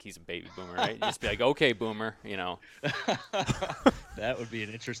time. I think he's a baby boomer, right? You just be like, "Okay, boomer," That would be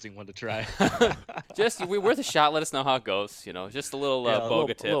an interesting one to try. We're worth a shot. Let us know how it goes. Just a little boga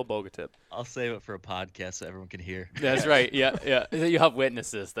tip. A little boga tip. I'll save it for a podcast so everyone can hear. That's right. Yeah. You have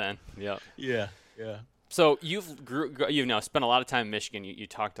witnesses then. Yeah. Yeah. So you've spent a lot of time in Michigan. You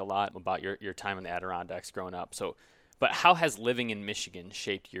talked a lot about your time in the Adirondacks growing up. But how has living in Michigan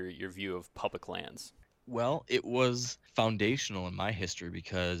shaped your view of public lands? Well, it was foundational in my history,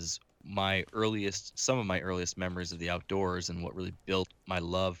 because some of my earliest memories of the outdoors and what really built my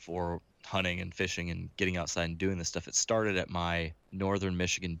love for hunting and fishing and getting outside and doing this stuff, it started at my northern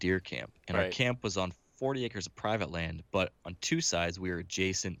Michigan deer camp. And our camp was on 40 acres of private land, but on two sides we were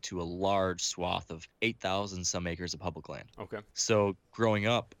adjacent to a large swath of 8,000 some acres of public land. Okay. So growing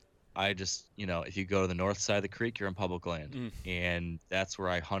up, I just, if you go to the north side of the creek, you're on public land. And that's where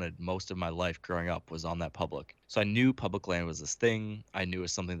I hunted most of my life growing up, was on that public. So I knew public land was this thing. I knew it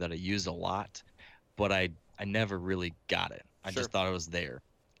was something that I used a lot, but I never really got it. I just thought it was there.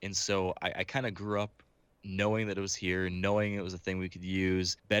 And so I kind of grew up knowing that it was here, knowing it was a thing we could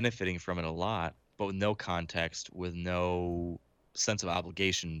use, benefiting from it a lot, but with no context, with no sense of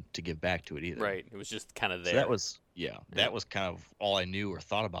obligation to give back to it either. Right. It was just kind of there. So that was kind of all I knew or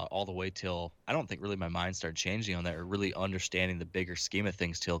thought about all the way till, I don't think really my mind started changing on that, or really understanding the bigger scheme of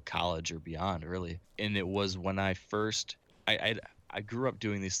things till college or beyond, really. And it was when I first, I I grew up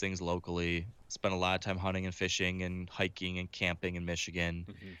doing these things locally. Spent a lot of time hunting and fishing and hiking and camping in Michigan.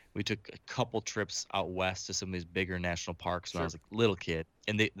 Mm-hmm. We took a couple trips out west to some of these bigger national parks when I Sure. was a little kid,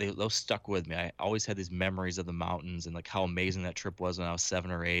 and those stuck with me. I always had these memories of the mountains and like how amazing that trip was when I was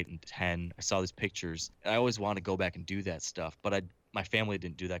 7 or 8 and 10. I saw these pictures. And I always wanted to go back and do that stuff, but my family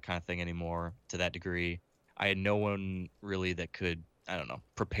didn't do that kind of thing anymore to that degree. I had no one really that could, I don't know,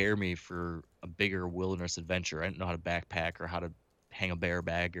 prepare me for a bigger wilderness adventure. I didn't know how to backpack or how to hang a bear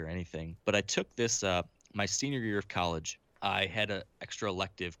bag or anything. But I took this my senior year of college. I had a extra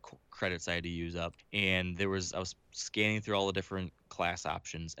elective credits I had to use up, and I was scanning through all the different class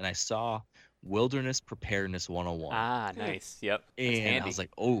options, and I saw Wilderness Preparedness 101. Ah, nice. Yep. That's And handy. I was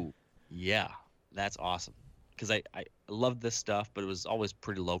like, oh, yeah, that's awesome. Because I loved this stuff, but it was always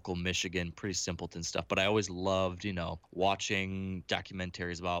pretty local, Michigan, pretty simpleton stuff. But I always loved, watching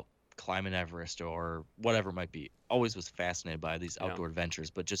documentaries about climbing Everest or whatever it might be. Always was fascinated by these outdoor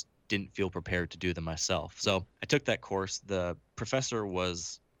adventures, but just didn't feel prepared to do them myself. So I took that course. The professor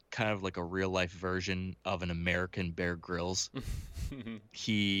was kind of like a real life version of an American Bear Grylls.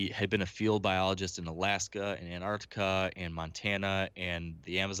 He had been a field biologist in Alaska and Antarctica and Montana and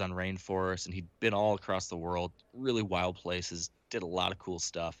the Amazon rainforest, and he'd been all across the world, really wild places, did a lot of cool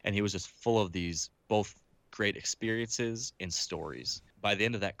stuff. And he was just full of these both great experiences and stories. By the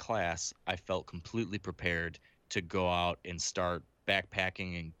end of that class, I felt completely prepared to go out and start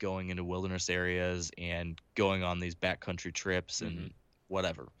backpacking and going into wilderness areas and going on these backcountry trips and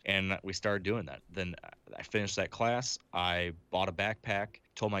whatever. And we started doing that. Then I finished that class. I bought a backpack,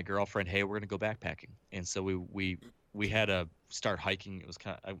 told my girlfriend, hey, we're going to go backpacking. And so we had to start hiking. It was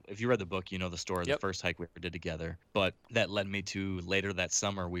kind of, if you read the book, you know the story of the first hike we ever did together. But that led me to later that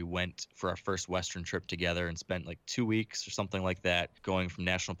summer, we went for our first Western trip together and spent like 2 weeks or something like that, going from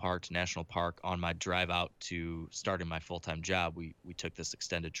national park to national park. On my drive out to starting my full-time job, we took this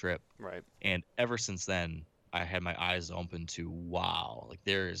extended trip. Right. And ever since then, I had my eyes open to, wow, like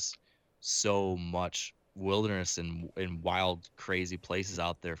there is so much wilderness and wild, crazy places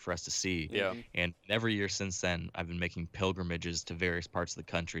out there for us to see. Yeah. And every year since then, I've been making pilgrimages to various parts of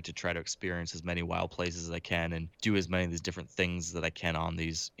the country to try to experience as many wild places as I can and do as many of these different things that I can in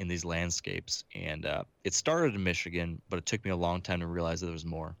these landscapes. And it started in Michigan, but it took me a long time to realize that there was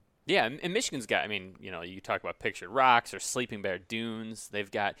more. Yeah, and Michigan's got, I mean, you talk about pictured rocks or Sleeping Bear Dunes. They've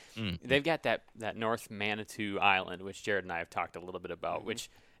got that North Manitou Island, which Jared and I have talked a little bit about, which,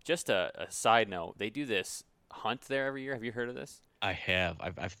 just a side note, they do this hunt there every year. Have you heard of this? I have.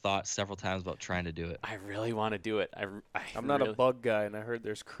 I've thought several times about trying to do it. I really want to do it. I'm not a bug guy, and I heard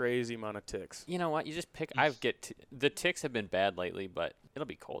there's crazy amount of ticks. You know what? You just pick. The ticks have been bad lately, but it'll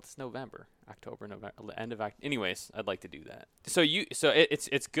be cold. It's October, November, end of October. Anyways, I'd like to do that. So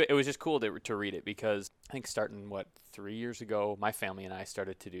it's good. It was just cool to read it because I think starting 3 years ago, my family and I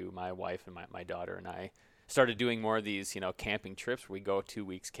started to do. My wife and my daughter and I started doing more of these, camping trips where we go 2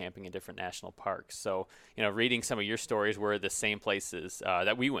 weeks camping in different national parks. So, reading some of your stories were the same places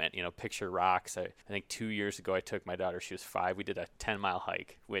that we went, Picture Rocks. I think 2 years ago I took my daughter, she was 5. We did a 10-mile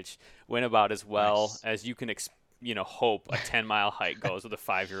hike, which went about as well as you can hope a 10-mile hike goes with a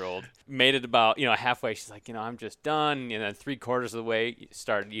 5-year-old. Made it about, halfway. She's like, I'm just done. And then 3/4 of the way,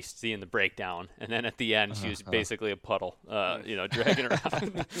 you seeing the breakdown. And then at the end, she was basically a puddle, dragging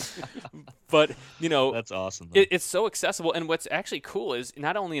around. But, That's awesome. It's so accessible. And what's actually cool is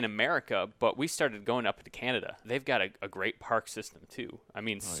not only in America, but we started going up to Canada. They've got a great park system, too. I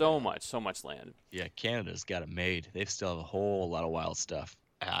mean, so much land. Yeah, Canada's got it made. They still have a whole lot of wild stuff.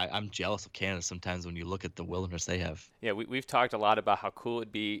 I'm jealous of Canada sometimes when you look at the wilderness they have. Yeah, we've talked a lot about how cool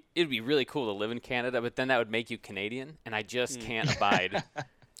it'd be. It'd be really cool to live in Canada, but then that would make you Canadian, and I just can't abide.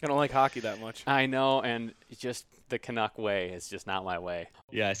 I don't like hockey that much. I know, and just the Canuck way is just not my way.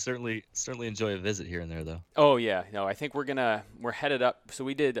 Yeah, I certainly enjoy a visit here and there, though. Oh yeah, no, I think we're headed up. So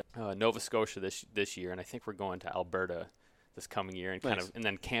we did Nova Scotia this year, and I think we're going to Alberta this coming year, and and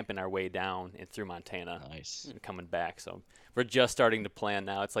then camping our way down and through Montana. Nice. And coming back. So we're just starting to plan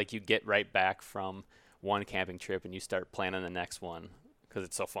now. It's like you get right back from one camping trip and you start planning the next one because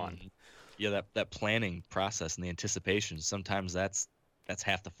it's so fun. Mm-hmm. Yeah, that planning process and the anticipation, sometimes that's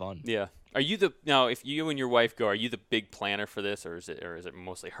half the fun. Yeah. If you and your wife go, are you the big planner for this, or is it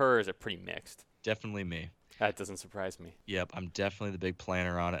mostly her, or is it pretty mixed? Definitely me. That doesn't surprise me. Yep, I'm definitely the big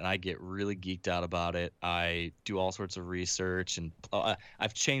planner on it, and I get really geeked out about it. I do all sorts of research, and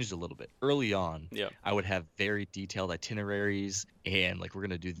I've changed a little bit. Early on, I would have very detailed itineraries, and like we're going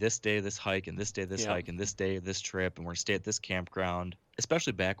to do this day this hike, and this day this hike, and this day this trip, and we're going to stay at this campground.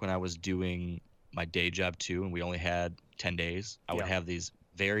 Especially back when I was doing my day job too, and we only had 10 days. I would have these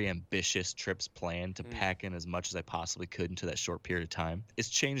very ambitious trips planned to pack in as much as I possibly could into that short period of time. It's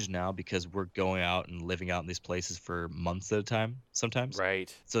changed now because we're going out and living out in these places for months at a time sometimes.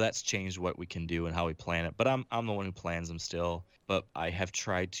 Right. So that's changed what we can do and how we plan it. But I'm the one who plans them still. But I have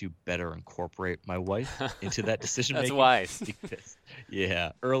tried to better incorporate my wife into that decision That's making. wise. Because,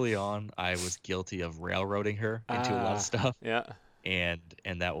 yeah, early on I was guilty of railroading her into a lot of stuff, Yeah. and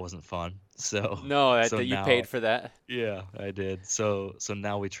that wasn't fun. So No, so you now, paid for that. yeah, I did. So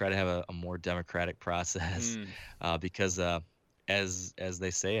now we try to have a more democratic process, because as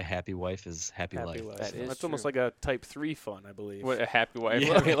they say, a happy wife is happy life. That is That's almost true. like a Type-3 fun, I believe. What a happy wife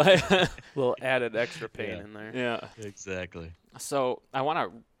Yeah. would be like. Little added extra pain Yeah. in there. Yeah. Exactly. So I want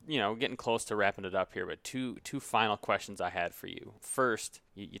to, getting close to wrapping it up here, but two final questions I had for you. First,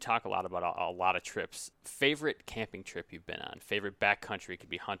 you talk a lot about a lot of trips. Favorite camping trip you've been on? Favorite backcountry? Could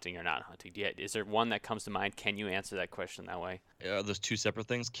be hunting or not hunting. Is there one that comes to mind? Can you answer that question that way? Are those two separate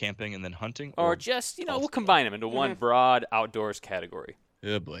things, camping and then hunting? Or just, we'll combine them into one broad outdoors category.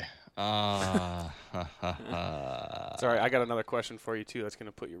 Oh boy. Sorry, I got another question for you, too. That's going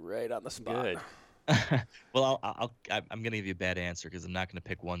to put you right on the spot. Good. Well, I'm gonna give you a bad answer because I'm not gonna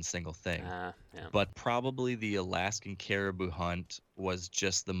pick one single thing. Yeah. But probably the Alaskan caribou hunt was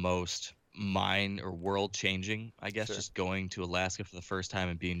just the most world changing, I guess. Sure. Just going to Alaska for the first time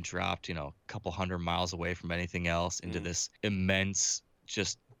and being dropped, a couple hundred miles away from anything else into this immense,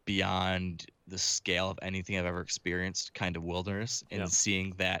 just beyond the scale of anything I've ever experienced kind of wilderness, and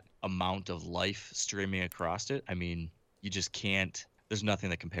seeing that amount of life streaming across it. I mean, you just can't. There's nothing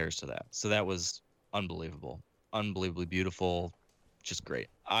that compares to that. So that was unbelievable, unbelievably beautiful, just great.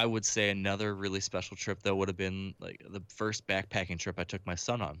 I would say another really special trip though would have been like the first backpacking trip I took my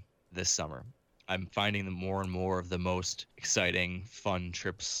son on this summer. I'm finding that more and more of the most exciting, fun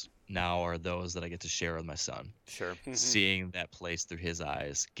trips now are those that I get to share with my son. Sure. Seeing that place through his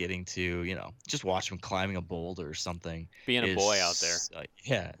eyes, getting to, just watch him climbing a boulder or something. Being a boy out there.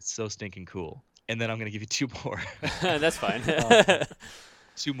 Yeah, it's so stinking cool. And then I'm going to give you two more. That's fine.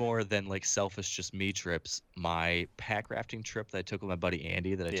 Two more than like selfish just me trips. My pack rafting trip that I took with my buddy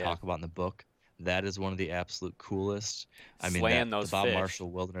Andy that I talk about in the book, that is one of the absolute coolest. I mean, those the Bob fish.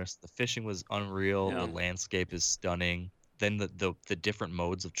 Marshall Wilderness, the fishing was unreal. Yeah. The landscape is stunning. Then the different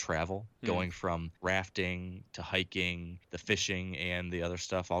modes of travel, going from rafting to hiking, the fishing and the other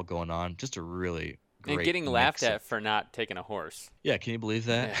stuff all going on. Just a really great And getting laughed at for not taking a horse. Yeah, can you believe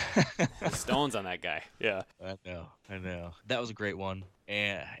that? The stones on that guy. Yeah. I know. That was a great one.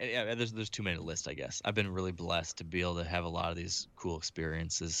 And there's too many to list, I guess. I've been really blessed to be able to have a lot of these cool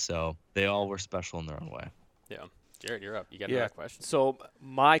experiences. So they all were special in their own way. Yeah. Jared, you're up. You got another question? So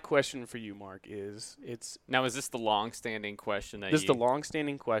my question for you, Mark, is now, is this the long-standing question this is the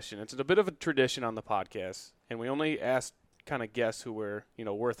long-standing question. It's a bit of a tradition on the podcast, and we only ask kind of guess who we're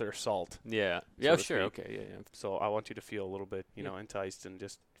worth their salt. Yeah. so Yeah. to Sure. speak. Okay. Yeah. So I want you to feel a little bit enticed and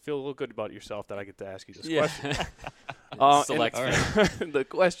just feel a little good about yourself that I get to ask you this Yeah. question. Select. The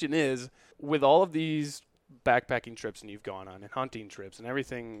question is, with all of these backpacking trips and you've gone on and hunting trips and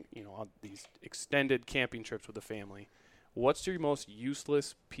everything, on these extended camping trips with the family, what's your most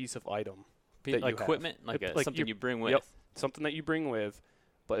useless piece of item that you have? Equipment, like something you bring with. Yep, something that you bring with,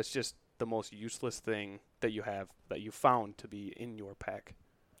 but it's just the most useless thing that you have that you found to be in your pack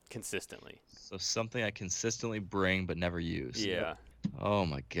consistently. So something I consistently bring but never use. Yeah. Oh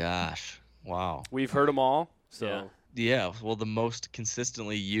my gosh. Wow. We've heard them all. So Yeah. Yeah, well, the most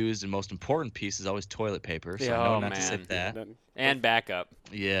consistently used and most important piece is always toilet paper. So I know not to say that. And backup.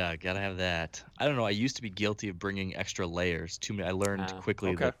 Yeah, gotta have that. I don't know. I used to be guilty of bringing extra layers. Too many. I learned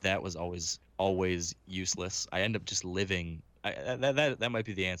quickly that was always useless. I end up just living. That might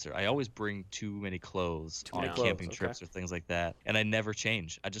be the answer. I always bring too many clothes on camping trips or things like that, and I never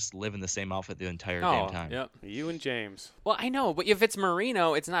change. I just live in the same outfit the entire damn time. Yep. You and James. Well, I know, but if it's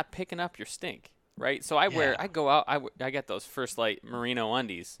merino, it's not picking up your stink. Right, so I go out. I get those First Light merino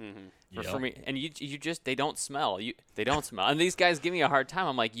undies for me, and you just they don't smell. They don't smell. And these guys give me a hard time.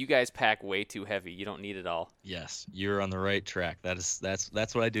 I'm like, you guys pack way too heavy. You don't need it all. Yes, you're on the right track. That's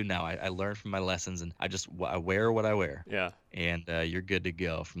what I do now. I learn from my lessons, and I wear what I wear. Yeah, and you're good to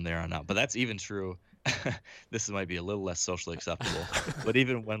go from there on out. But that's even true. This might be a little less socially acceptable, but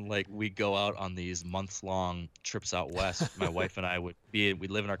even when we go out on these months-long trips out west, my wife and I we'd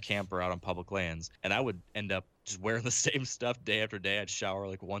live in our camper out on public lands, and I would end up just wearing the same stuff day after day. I'd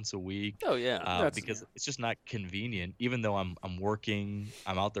shower once a week. Oh yeah, because it's just not convenient. Even though I'm working,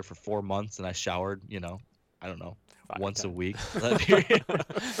 I'm out there for 4 months, and I showered, I don't know, once a week.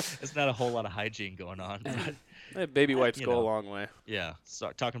 It's not a whole lot of hygiene going on. But Baby whites you go a know. long way. Yeah,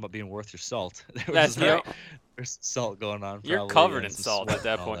 start talking about being worth your salt. That's right. There's salt going on. You're probably, covered and in some salt sweat at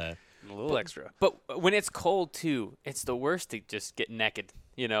that and all point. that. A little extra. But when it's cold too, it's the worst to just get naked,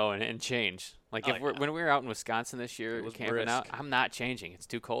 and change. Like when we were out in Wisconsin this year It was camping out, brisk. I'm not changing. It's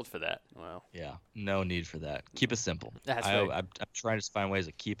too cold for that. Wow. Yeah, no need for that. Keep it simple. That's right. I'm trying to find ways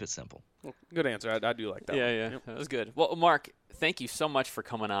to keep it simple. Well, good answer. I do like that one. Yeah, Yep. that was good. Well, Mark, thank you so much for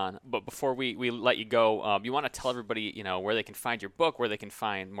coming on. But before we let you go, you want to tell everybody, where they can find your book, where they can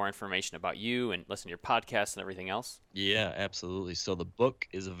find more information about you and listen to your podcast and everything else? Yeah, absolutely. So the book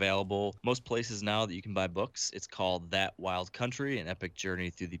is available most places now that you can buy books. It's called That Wild Country, An Epic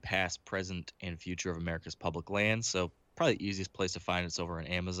Journey Through the Past, Present, and Future of America's Public Lands. So probably the easiest place to find it's over on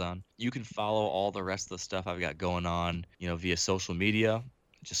Amazon. You can follow all the rest of the stuff I've got going on, via social media.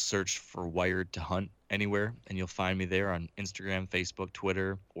 Just search for Wired to Hunt anywhere, and you'll find me there on Instagram, Facebook,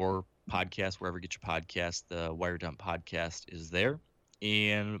 Twitter, or podcast, wherever you get your podcast. The Wired to Hunt podcast is there.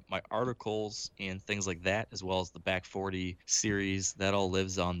 And my articles and things like that, as well as the Back 40 series, that all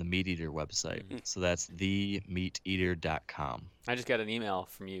lives on the Meat Eater website. So that's themeateater.com. I just got an email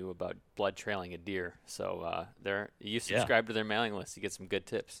from you about blood trailing a deer. So you subscribe to their mailing list. You get some good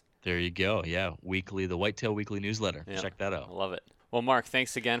tips. There you go. Yeah, weekly, the Whitetail Weekly newsletter. Yeah. Check that out. I love it. Well, Mark,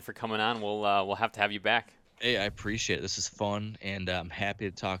 thanks again for coming on. We'll have to have you back. Hey, I appreciate it. This is fun, and I'm happy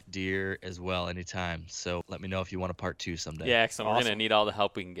to talk deer as well anytime. So let me know if you want a part 2 someday. Yeah, excellent. We're going to need all the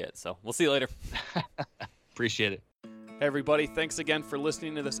help we can get. So we'll see you later. Appreciate it. Hey, everybody. Thanks again for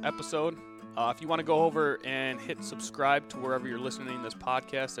listening to this episode. If you want to go over and hit subscribe to wherever you're listening to this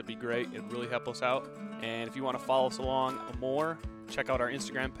podcast, that'd be great. It'd really help us out. And if you want to follow us along more, check out our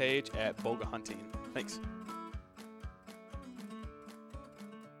Instagram page at Boga Hunting. Thanks.